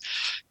PDF, and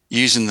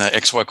using the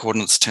XY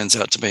coordinates turns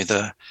out to be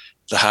the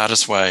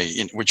hardest way,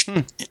 which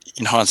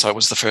in hindsight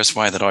was the first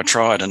way that I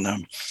tried.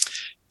 And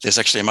there's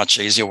actually a much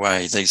easier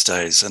way these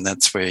days, and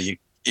that's where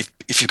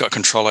if you've got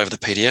control over the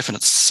PDF and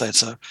it's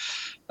a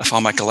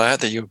FileMaker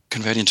layout that you're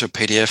converting into a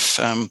PDF,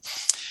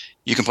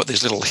 you can put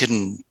these little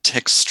hidden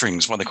text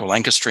strings, what they call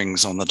anchor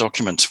strings, on the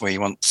document where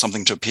you want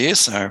something to appear.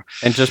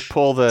 And just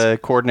pull the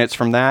coordinates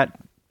from that?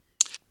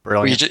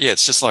 Brilliant. Well,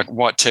 it's just like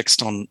white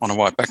text on a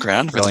white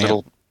background. Brilliant.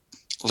 With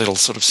a little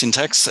sort of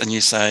syntax, and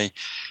you tell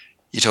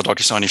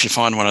DocuSign, if you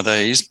find one of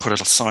these, put a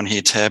sign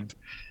here tab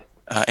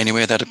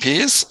anywhere that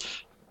appears,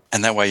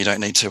 and that way you don't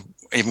need to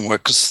even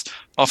work, because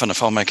often a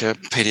FileMaker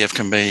PDF it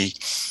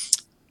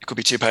could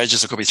be 2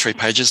 pages, it could be 3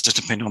 pages, just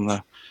depending on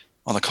the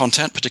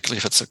content. Particularly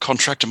if it's a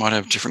contract, it might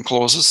have different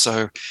clauses,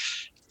 so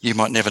you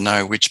might never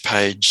know which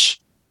page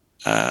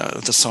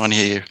the sign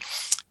here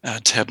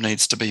tab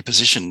needs to be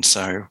positioned.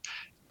 So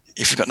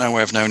if you've got no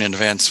way of knowing in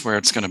advance where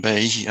it's going to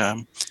be,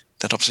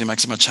 that obviously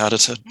makes it much harder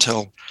to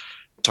tell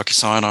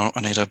DocuSign,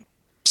 I need a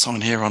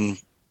sign here on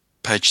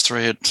page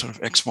 3 at sort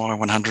of XY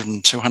 100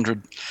 and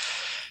 200.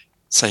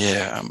 So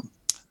yeah,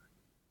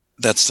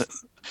 that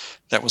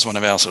was one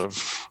of our sort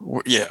of,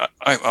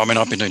 I mean,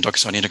 I've been doing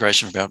DocuSign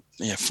integration for about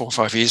 4 or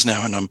 5 years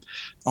now, and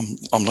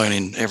I'm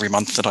learning every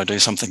month that I do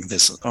something.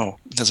 There's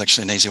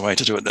actually an easy way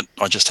to do it that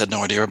I just had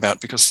no idea about,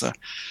 because the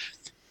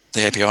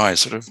API is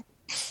sort of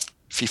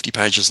 50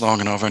 pages long,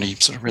 and I've only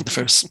sort of read the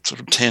first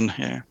sort of 10.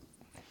 Yeah.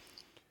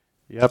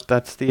 Yep,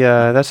 that's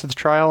the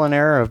trial and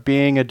error of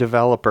being a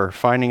developer.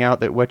 Finding out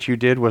that what you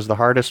did was the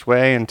hardest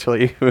way until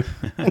you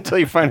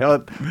find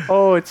out,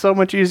 it's so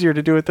much easier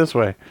to do it this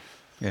way.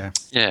 Yeah.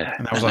 Yeah.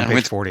 And that was on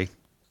page 40.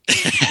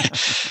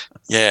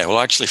 Yeah. Well,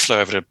 I actually flew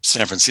over to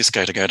San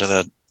Francisco to go to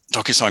the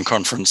DocuSign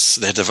conference,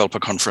 their developer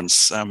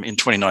conference, in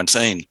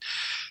 2019.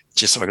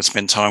 just so I could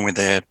spend time with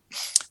their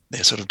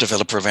sort of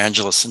developer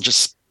evangelists and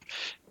just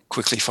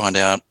quickly find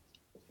out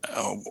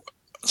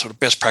sort of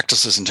best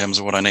practices in terms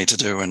of what I need to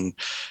do, and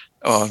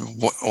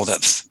all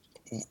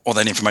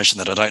that information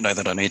that I don't know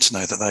that I need to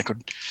know that they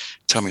could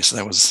tell me. So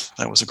that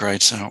was a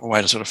great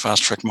way to sort of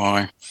fast track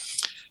my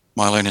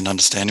learning and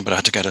understanding. But I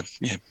had to go to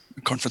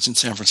a conference in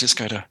San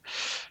Francisco to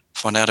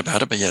find out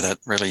about it. But that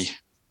really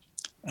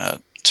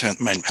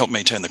helped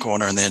me turn the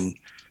corner. And then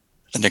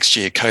the next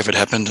year, COVID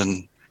happened,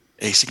 and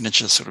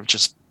e-signature sort of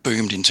just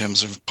boomed in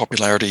terms of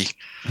popularity.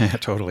 Yeah,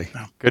 totally.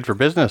 Good for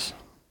business.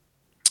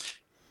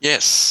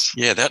 Yes,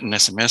 that and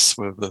SMS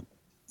were the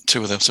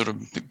two of the sort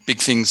of big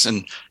things,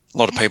 and a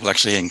lot of people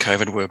actually in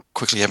COVID were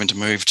quickly having to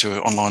move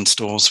to online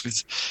stores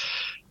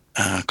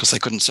because they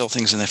couldn't sell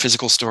things in their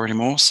physical store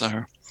anymore.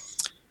 So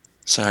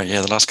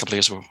the last couple of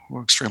years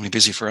were extremely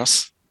busy for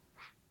us.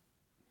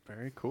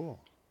 Very cool.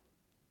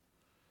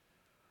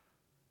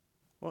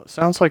 Well, it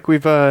sounds like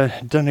we've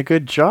done a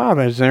good job.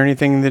 Is there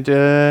anything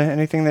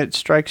that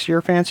strikes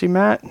your fancy,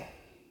 Matt?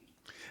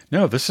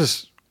 No, this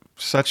is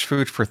such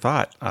food for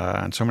thought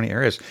in so many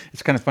areas.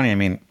 It's kind of funny. I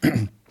mean,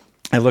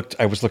 I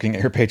was looking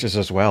at your pages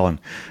as well, and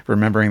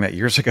remembering that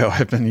years ago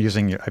I've been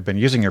using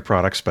your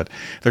products, but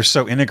they're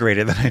so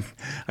integrated that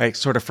I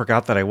sort of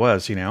forgot that I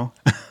was,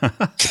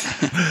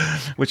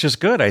 which is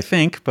good, I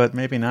think, but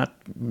maybe not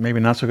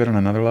so good on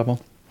another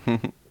level.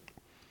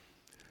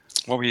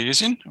 What were you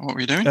using? What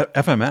were you doing?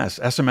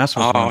 FMS. SMS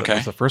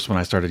was the first one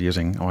I started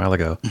using a while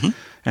ago,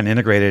 and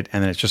integrated,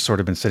 and then it's just sort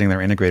of been sitting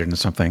there integrated into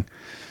something.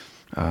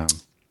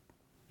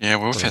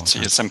 We've had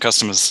some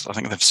customers, I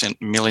think they've sent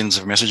millions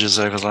of messages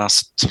over the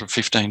last sort of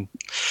 15,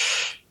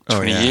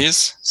 20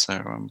 years.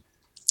 So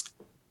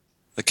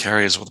the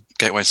carriers or the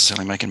gateways are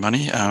certainly making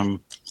money.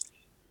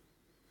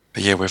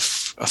 But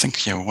I think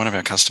one of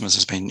our customers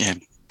has been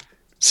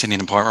sending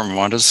appointment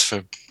reminders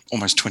for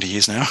almost 20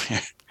 years now.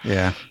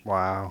 Yeah.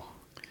 Wow.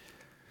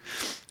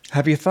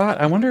 Have you thought,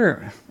 I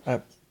wonder,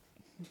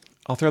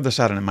 I'll throw this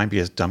out and it might be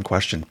a dumb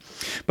question,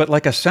 but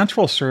like a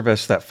central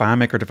service that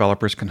FileMaker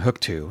developers can hook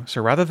to.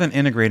 So rather than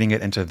integrating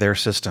it into their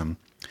system,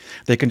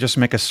 they can just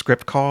make a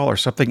script call or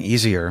something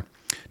easier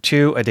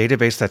to a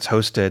database that's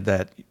hosted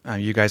that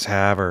you guys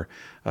have, or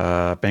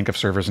a bank of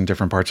servers in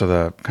different parts of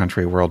the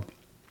country, world,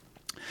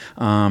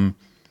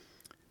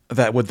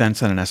 that would then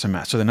send an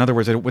SMS. So in other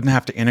words, it wouldn't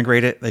have to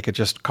integrate it. They could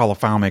just call a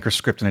FileMaker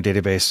script in a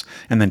database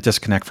and then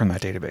disconnect from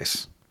that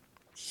database,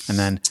 and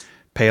then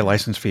pay a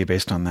license fee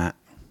based on that.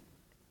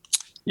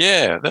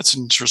 Yeah, that's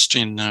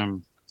interesting. I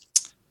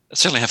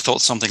certainly have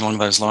thought something along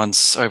those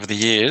lines over the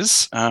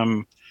years.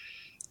 I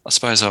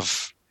suppose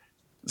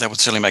that would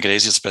certainly make it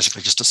easier. It's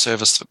basically just a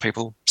service that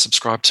people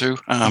subscribe to.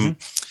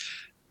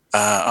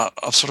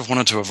 I've sort of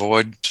wanted to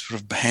avoid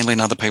sort of handling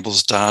other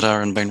people's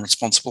data and being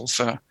responsible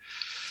for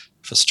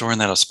storing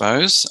that, I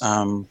suppose.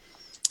 I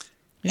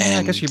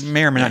guess you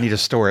may or may not need to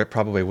store it.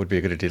 Probably would be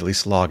a good idea to at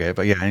least log it.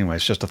 But anyway,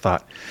 it's just a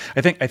thought.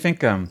 I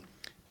think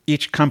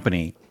each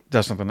company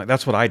does something like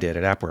that's what I did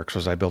at AppWorks.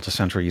 Was I built a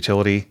central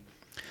utility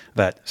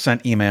that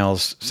sent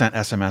emails, sent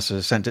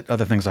SMSs, sent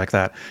other things like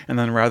that, and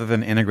then rather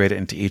than integrate it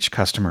into each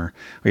customer,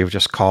 we would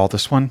just call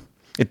this one.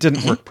 It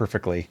didn't work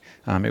perfectly.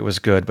 It was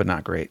good, but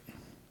not great.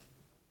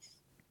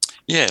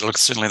 Yeah, look,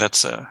 certainly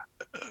that's a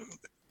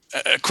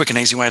quick and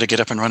easy way to get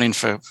up and running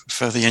for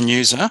the end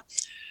user.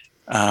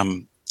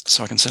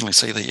 So I can certainly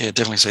see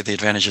definitely see the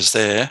advantages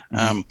there.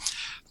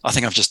 I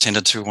think I've just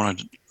tended to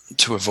want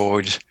to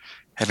avoid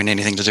having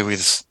anything to do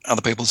with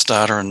other people's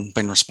data and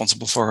being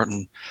responsible for it,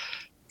 and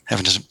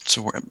having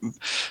to worry.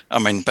 I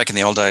mean, back in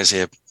the old days,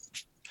 I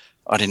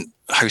didn't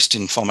host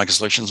in FileMaker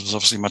Solutions. It was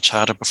obviously much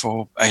harder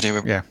before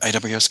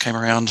AWS came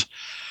around.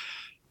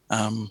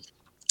 And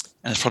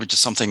it's probably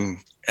just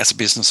something as a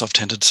business I've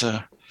tended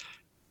to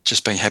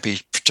just be happy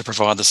to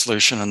provide the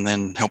solution and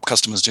then help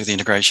customers do the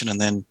integration and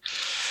then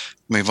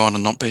move on,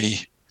 and not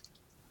be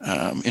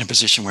in a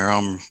position where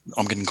I'm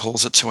getting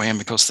calls at 2 a.m.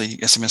 because the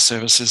SMS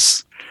service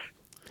is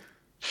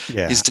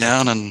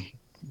down and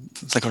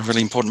they've got a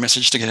really important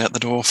message to get out the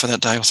door for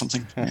that day or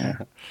something.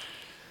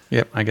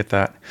 Yep, I get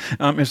that.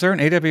 Is there an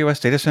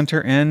AWS data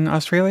center in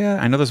Australia?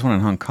 I know there's one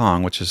in Hong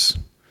Kong, which is,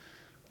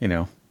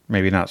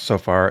 maybe not so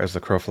far as the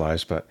crow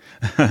flies, but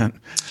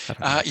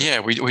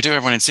we do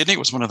have one in Sydney. It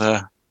was one of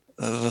the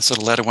sort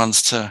of latter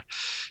ones to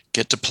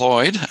get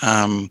deployed.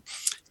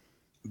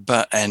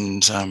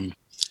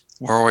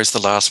 We're always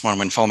the last one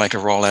when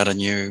FileMaker roll out a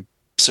new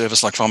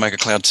service like FileMaker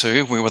Cloud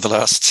 2. We were the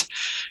last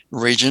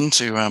region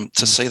to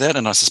see that,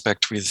 and I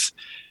suspect with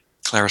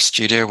Claris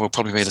Studio we'll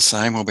probably be the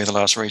same. We'll be the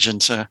last region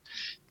to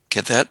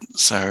get that.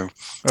 So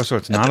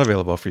it's not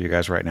available for you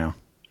guys right now.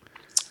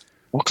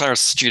 Well, Claris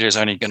Studio is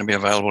only going to be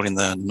available in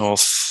the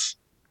northwest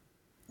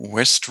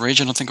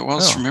region, I think it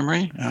was, from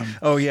memory.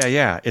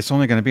 It's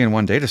only going to be in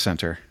one data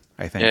center,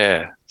 I think.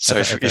 Yeah. So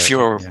if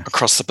you're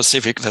across the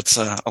Pacific, that's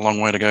a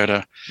long way to go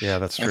to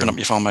that's open up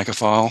your FileMaker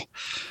file.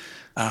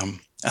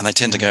 And they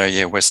tend to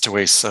go, west to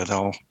east.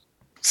 So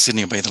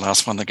Sydney will be the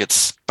last one that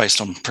gets,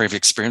 based on previous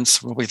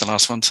experience, will be the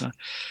last one to,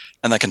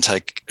 and they can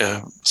take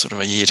sort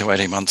of a year to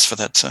 18 months for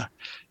that to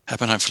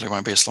happen. Hopefully it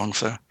won't be as long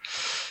for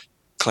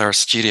Claris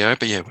Studio,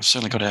 but yeah, we've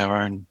certainly got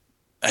our own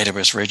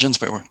AWS regions,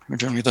 but we're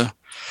generally the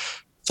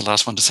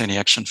last one to see any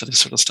action for this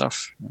sort of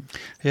stuff.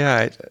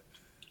 Yeah,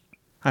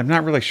 I'm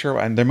not really sure.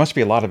 And there must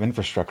be a lot of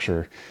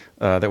infrastructure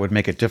that would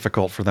make it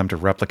difficult for them to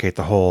replicate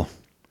the whole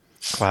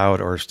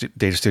cloud or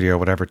data studio,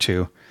 whatever,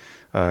 to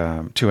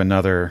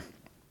another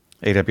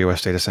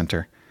AWS data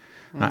center.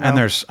 And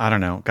there's, I don't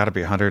know, got to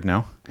be 100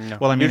 now. No.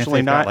 Well, I mean, usually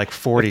if they've not. got like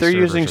 40 if they're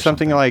servers using or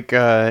something like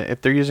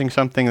if they're using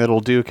something that'll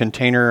do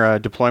container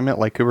deployment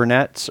like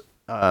Kubernetes,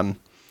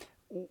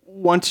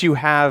 once you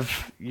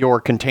have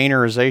your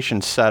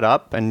containerization set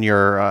up and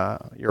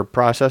your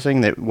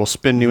processing that will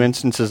spin new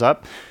instances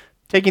up,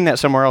 taking that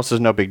somewhere else is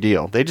no big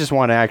deal. They just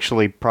want to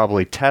actually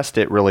probably test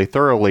it really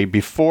thoroughly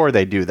before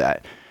they do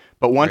that.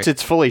 But once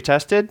it's fully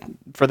tested,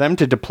 for them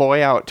to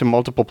deploy out to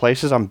multiple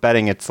places, I'm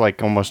betting it's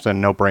like almost a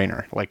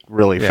no-brainer, like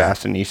really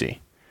fast and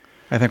easy.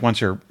 I think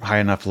once you're high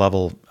enough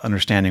level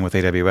understanding with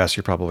AWS,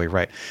 you're probably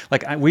right.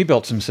 Like we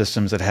built some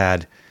systems that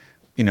had,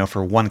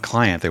 for one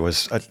client, there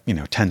was,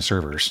 10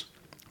 servers.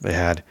 They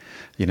had,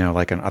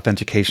 like an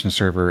authentication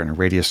server and a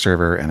radius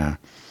server and a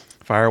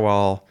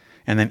firewall.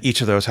 And then each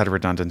of those had a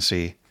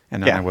redundancy.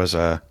 And then there was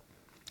like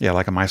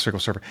a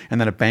MySQL server. And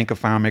then a bank of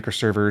FileMaker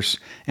servers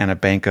and a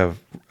bank of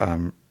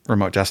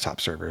remote desktop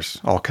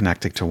servers all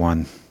connecting to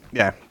one.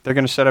 Yeah, they're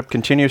going to set up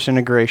continuous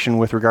integration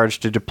with regards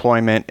to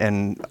deployment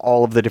and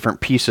all of the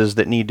different pieces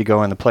that need to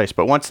go into place.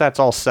 But once that's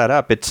all set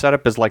up, it's set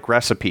up as like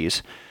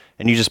recipes.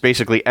 And you just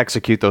basically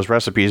execute those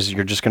recipes.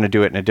 You're just going to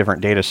do it in a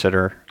different data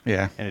center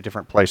in a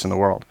different place in the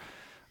world.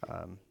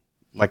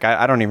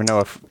 I don't even know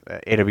if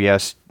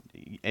AWS,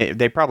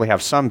 they probably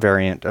have some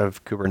variant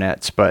of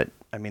Kubernetes, but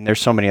I mean, there's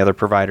so many other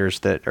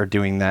providers that are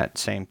doing that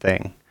same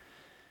thing.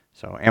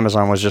 So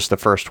Amazon was just the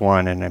first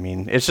one. And I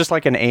mean, it's just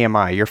like an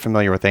AMI. You're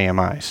familiar with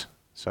AMIs.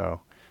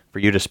 So for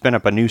you to spin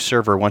up a new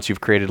server, once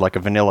you've created like a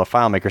vanilla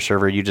FileMaker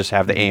server, you just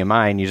have the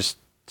AMI and you just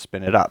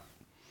spin it up.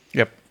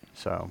 Yep.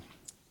 So.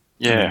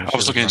 Yeah, I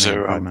was looking into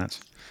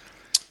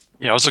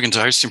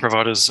hosting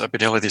providers a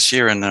bit earlier this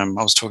year, and I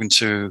was talking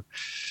to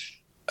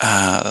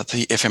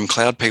the FM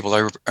Cloud people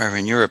over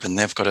in Europe, and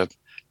they've got a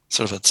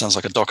sort of, it sounds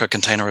like a Docker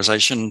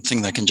containerization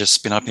thing they can just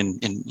spin up in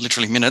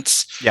literally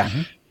minutes. Yeah.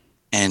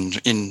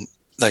 And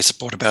they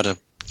support about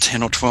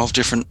 10 or 12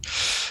 different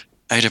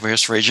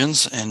AWS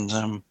regions,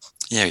 and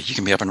you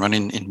can be up and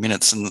running in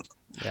minutes, and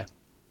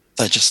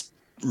they just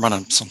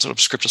run some sort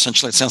of script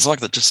essentially. It sounds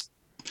like that just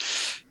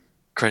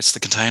creates the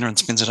container and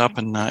spins it up,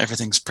 and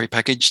everything's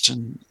prepackaged,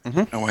 and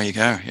away you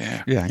go.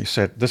 Yeah. Yeah. You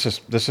said this is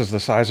the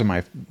size of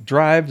my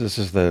drive. This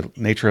is the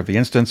nature of the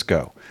instance.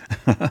 Go.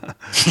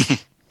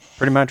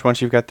 Pretty much. Once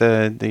you've got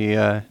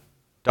the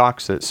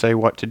docs that say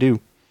what to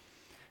do,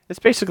 it's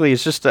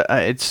just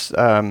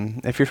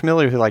if you're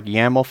familiar with like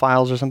YAML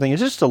files or something,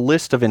 it's just a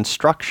list of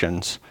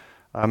instructions.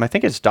 I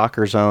think it's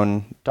Docker's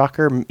own.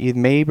 Docker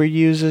maybe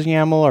uses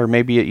YAML, or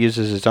maybe it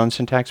uses its own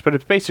syntax, but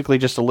it's basically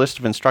just a list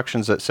of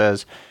instructions that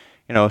says,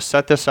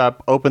 set this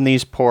up, open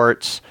these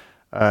ports,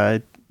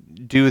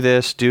 do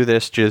this,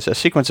 just a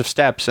sequence of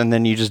steps, and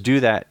then you just do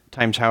that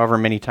times however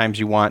many times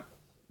you want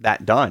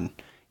that done.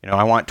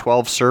 I want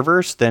 12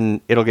 servers, then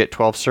it'll get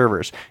 12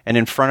 servers. And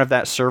in front of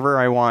that server,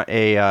 I want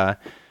a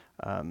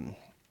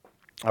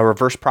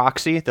reverse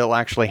proxy that'll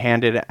actually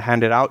hand it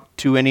out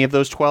to any of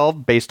those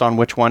 12 based on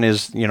which one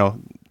is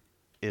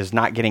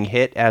not getting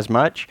hit as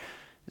much.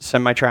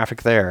 Send my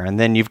traffic there. And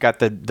then you've got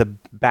the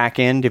back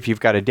end. If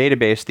you've got a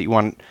database that you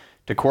want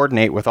to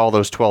coordinate with all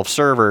those 12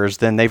 servers,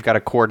 then they've got to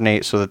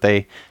coordinate so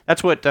that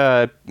that's what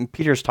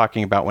Peter's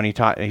talking about when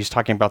he's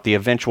talking about the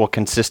eventual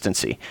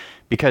consistency,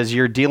 because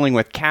you're dealing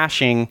with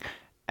caching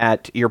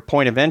at your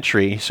point of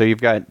entry. So you've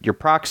got your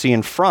proxy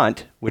in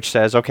front, which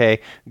says, okay,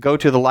 go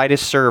to the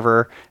lightest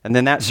server. And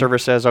then that server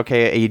says,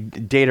 okay, a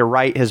data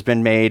write has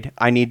been made.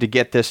 I need to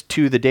get this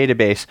to the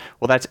database.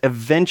 Well, that's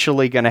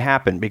eventually going to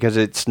happen because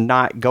it's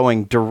not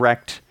going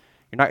direct.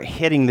 You're not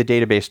hitting the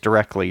database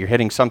directly. You're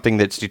hitting something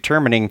that's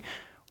determining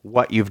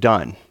what you've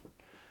done,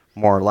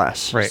 more or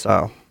less. Right.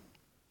 So,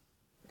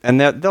 and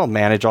they'll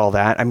manage all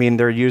that. I mean,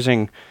 they're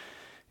using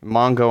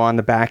Mongo on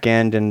the back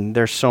end, and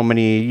there's so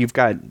many. You've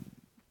got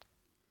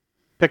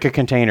pick a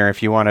container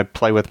if you want to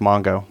play with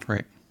Mongo.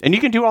 Right. And you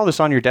can do all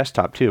this on your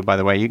desktop too. By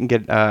the way, you can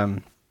get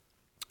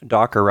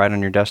Docker right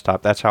on your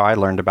desktop. That's how I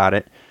learned about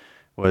it.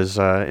 Was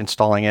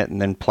installing it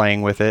and then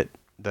playing with it,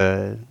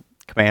 the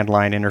command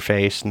line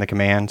interface and the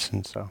commands,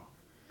 and so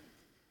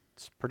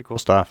it's pretty cool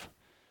stuff.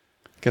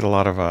 Get a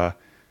lot of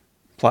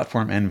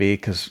platform envy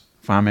because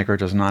FileMaker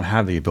does not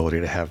have the ability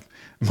to have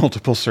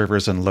multiple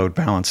servers and load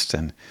balanced,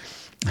 and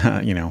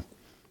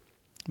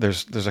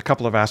there's a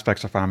couple of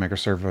aspects of FileMaker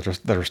server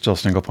that are still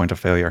single point of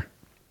failure.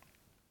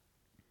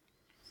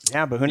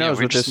 Yeah, but who knows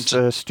with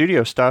this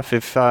studio stuff?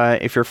 If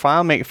your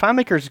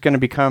FileMaker is going to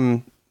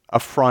become a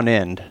front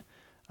end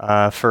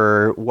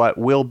for what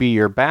will be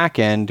your back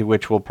end,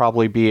 which will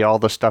probably be all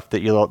the stuff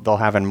that they'll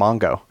have in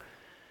Mongo.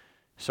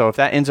 So if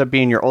that ends up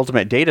being your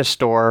ultimate data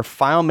store,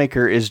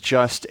 FileMaker is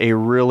just a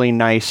really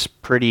nice,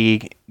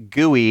 pretty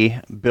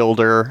GUI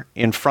builder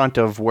in front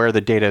of where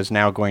the data is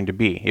now going to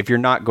be, if you're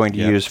not going to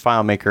use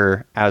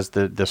FileMaker as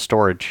the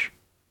storage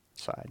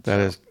side. That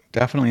is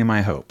definitely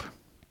my hope.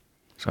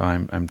 So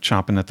I'm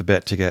chomping at the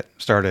bit to get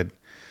started,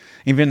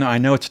 even though I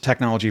know it's a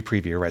technology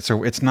preview, right?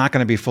 So it's not going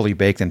to be fully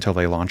baked until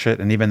they launch it,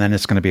 and even then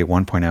it's going to be a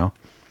 1.0.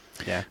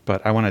 Yeah.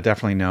 But I want to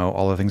definitely know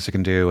all the things it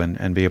can do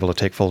and be able to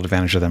take full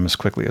advantage of them as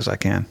quickly as I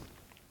can.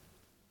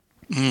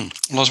 Well,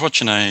 I was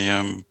watching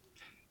a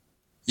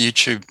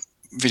YouTube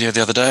video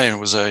the other day, and it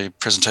was a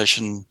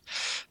presentation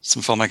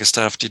some FileMaker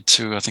staff did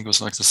to, I think it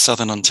was like the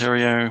Southern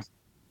Ontario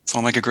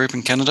FileMaker group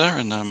in Canada,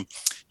 and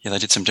they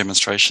did some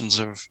demonstrations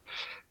of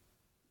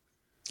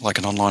like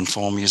an online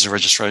form user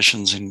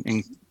registrations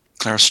in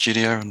Claris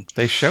Studio, and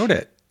they showed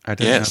it. I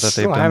didn't know that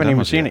they've done I haven't even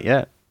demos seen it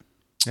yet.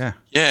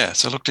 Yeah.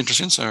 So it looked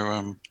interesting.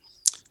 So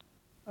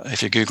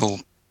if you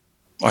Google,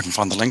 I can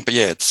find the link. But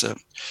it's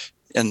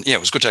it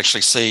was good to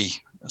actually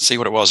see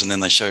what it was, and then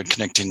they showed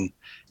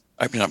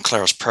opening up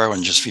Claris Pro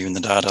and just viewing the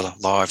data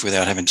live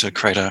without having to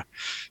create an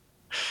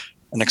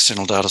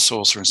external data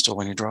source or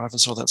install any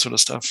drivers or that sort of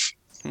stuff.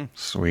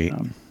 Sweet.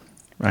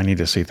 I need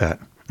to see that.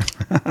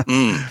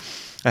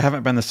 I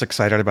haven't been this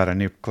excited about a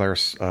new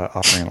Claris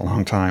offering in a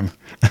long time.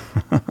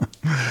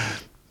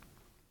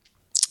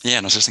 Yeah,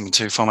 and I was just thinking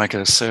too,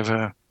 FileMaker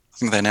Server, I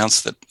think they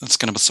announced that it's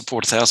going to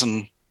support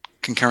 1,000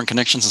 concurrent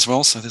connections as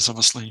well. So there's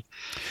obviously...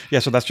 Yeah,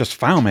 so that's just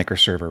FileMaker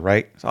Server,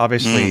 right? So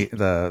obviously,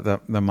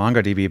 the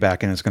MongoDB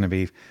backend is going to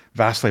be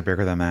vastly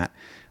bigger than that.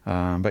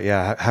 But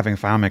yeah, having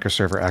FileMaker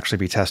Server actually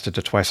be tested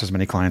to twice as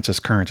many clients as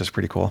current is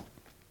pretty cool.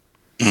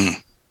 Did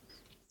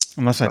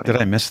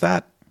I miss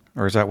that?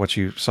 Or is that what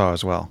you saw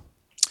as well?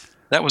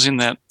 That was in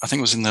that, I think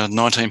it was in the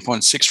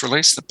 19.6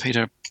 release that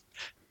Peter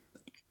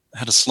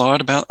had a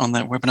slide about on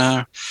that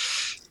webinar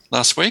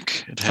last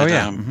week. It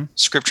had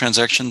script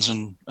transactions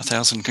and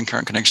 1,000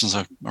 concurrent connections,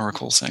 I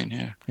recall saying,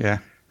 Yeah.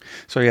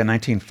 So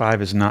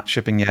 19.5 is not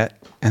shipping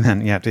yet. And then,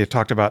 they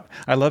talked about,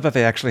 I love that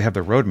they actually have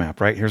the roadmap,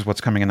 right? Here's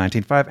what's coming in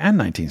 19.5 and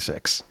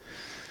 19.6.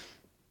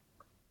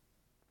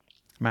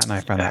 Matt and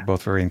I found that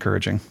both very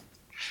encouraging.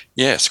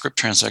 Yeah, script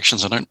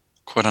transactions, I don't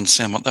quite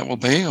understand what that will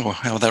be or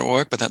how that will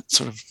work, but that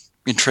sort of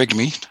intrigued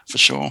me for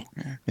sure.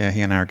 Yeah,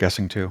 he and I are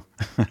guessing too.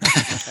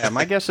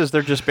 My guess is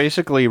they're just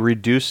basically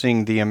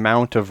reducing the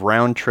amount of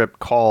round-trip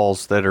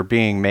calls that are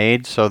being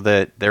made so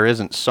that there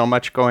isn't so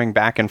much going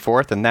back and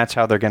forth, and that's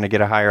how they're going to get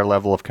a higher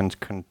level of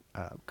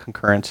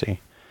concurrency.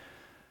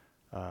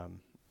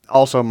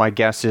 Also, my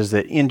guess is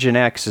that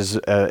Nginx is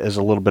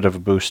a little bit of a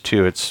boost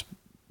too. It's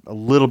a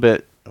little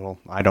bit,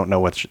 I don't know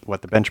what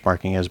the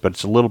benchmarking is, but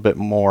it's a little bit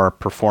more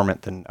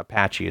performant than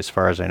Apache as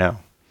far as I know.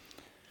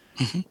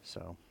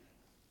 So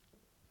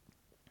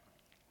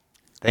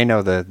they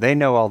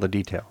know all the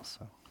details.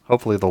 So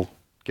hopefully they'll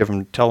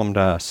tell them to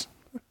us.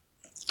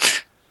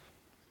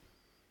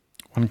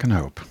 One can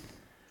hope.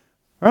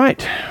 All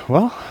right.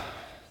 Well,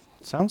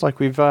 sounds like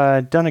we've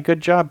done a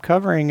good job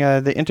covering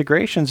the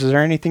integrations. Is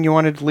there anything you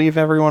wanted to leave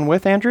everyone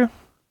with, Andrew?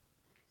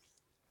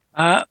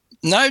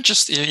 No,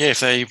 just, if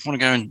they want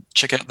to go and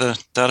check out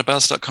the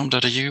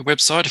database.com.au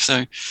website, if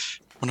they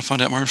want to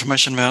find out more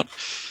information about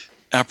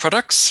our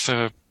products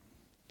for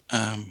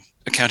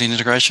accounting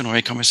integration or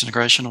e-commerce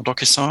integration or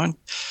DocuSign,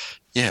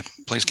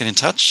 please get in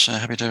touch.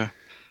 Happy to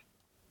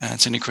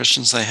answer any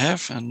questions they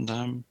have.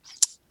 And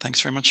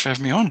thanks very much for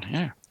having me on.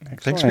 Yeah.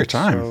 Excellent. Thanks for your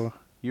time. So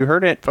you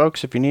heard it,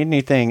 folks. If you need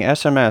anything,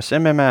 SMS,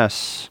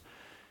 MMS,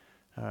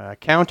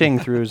 accounting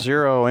through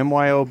Xero,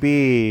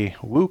 MYOB,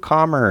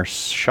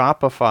 WooCommerce,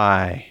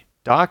 Shopify,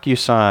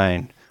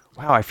 DocuSign.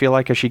 Wow, I feel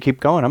like I should keep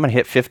going. I'm going to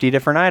hit 50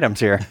 different items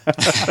here.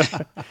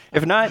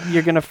 If not,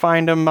 you're going to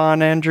find them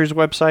on Andrew's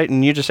website,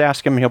 and you just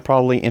ask him, he'll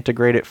probably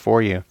integrate it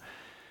for you.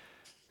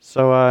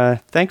 So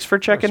thanks for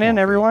checking in,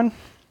 everyone.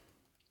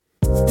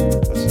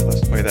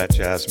 Let's play that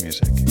jazz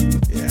music.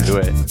 Yeah. Do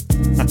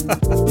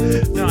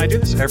it. No, I do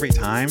this every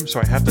time, so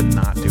I have to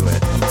not do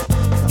it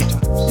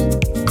sometimes.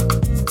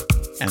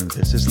 And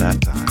this is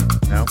that time.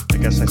 No, I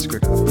guess I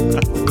screwed up.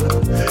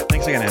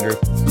 Thanks again, Andrew.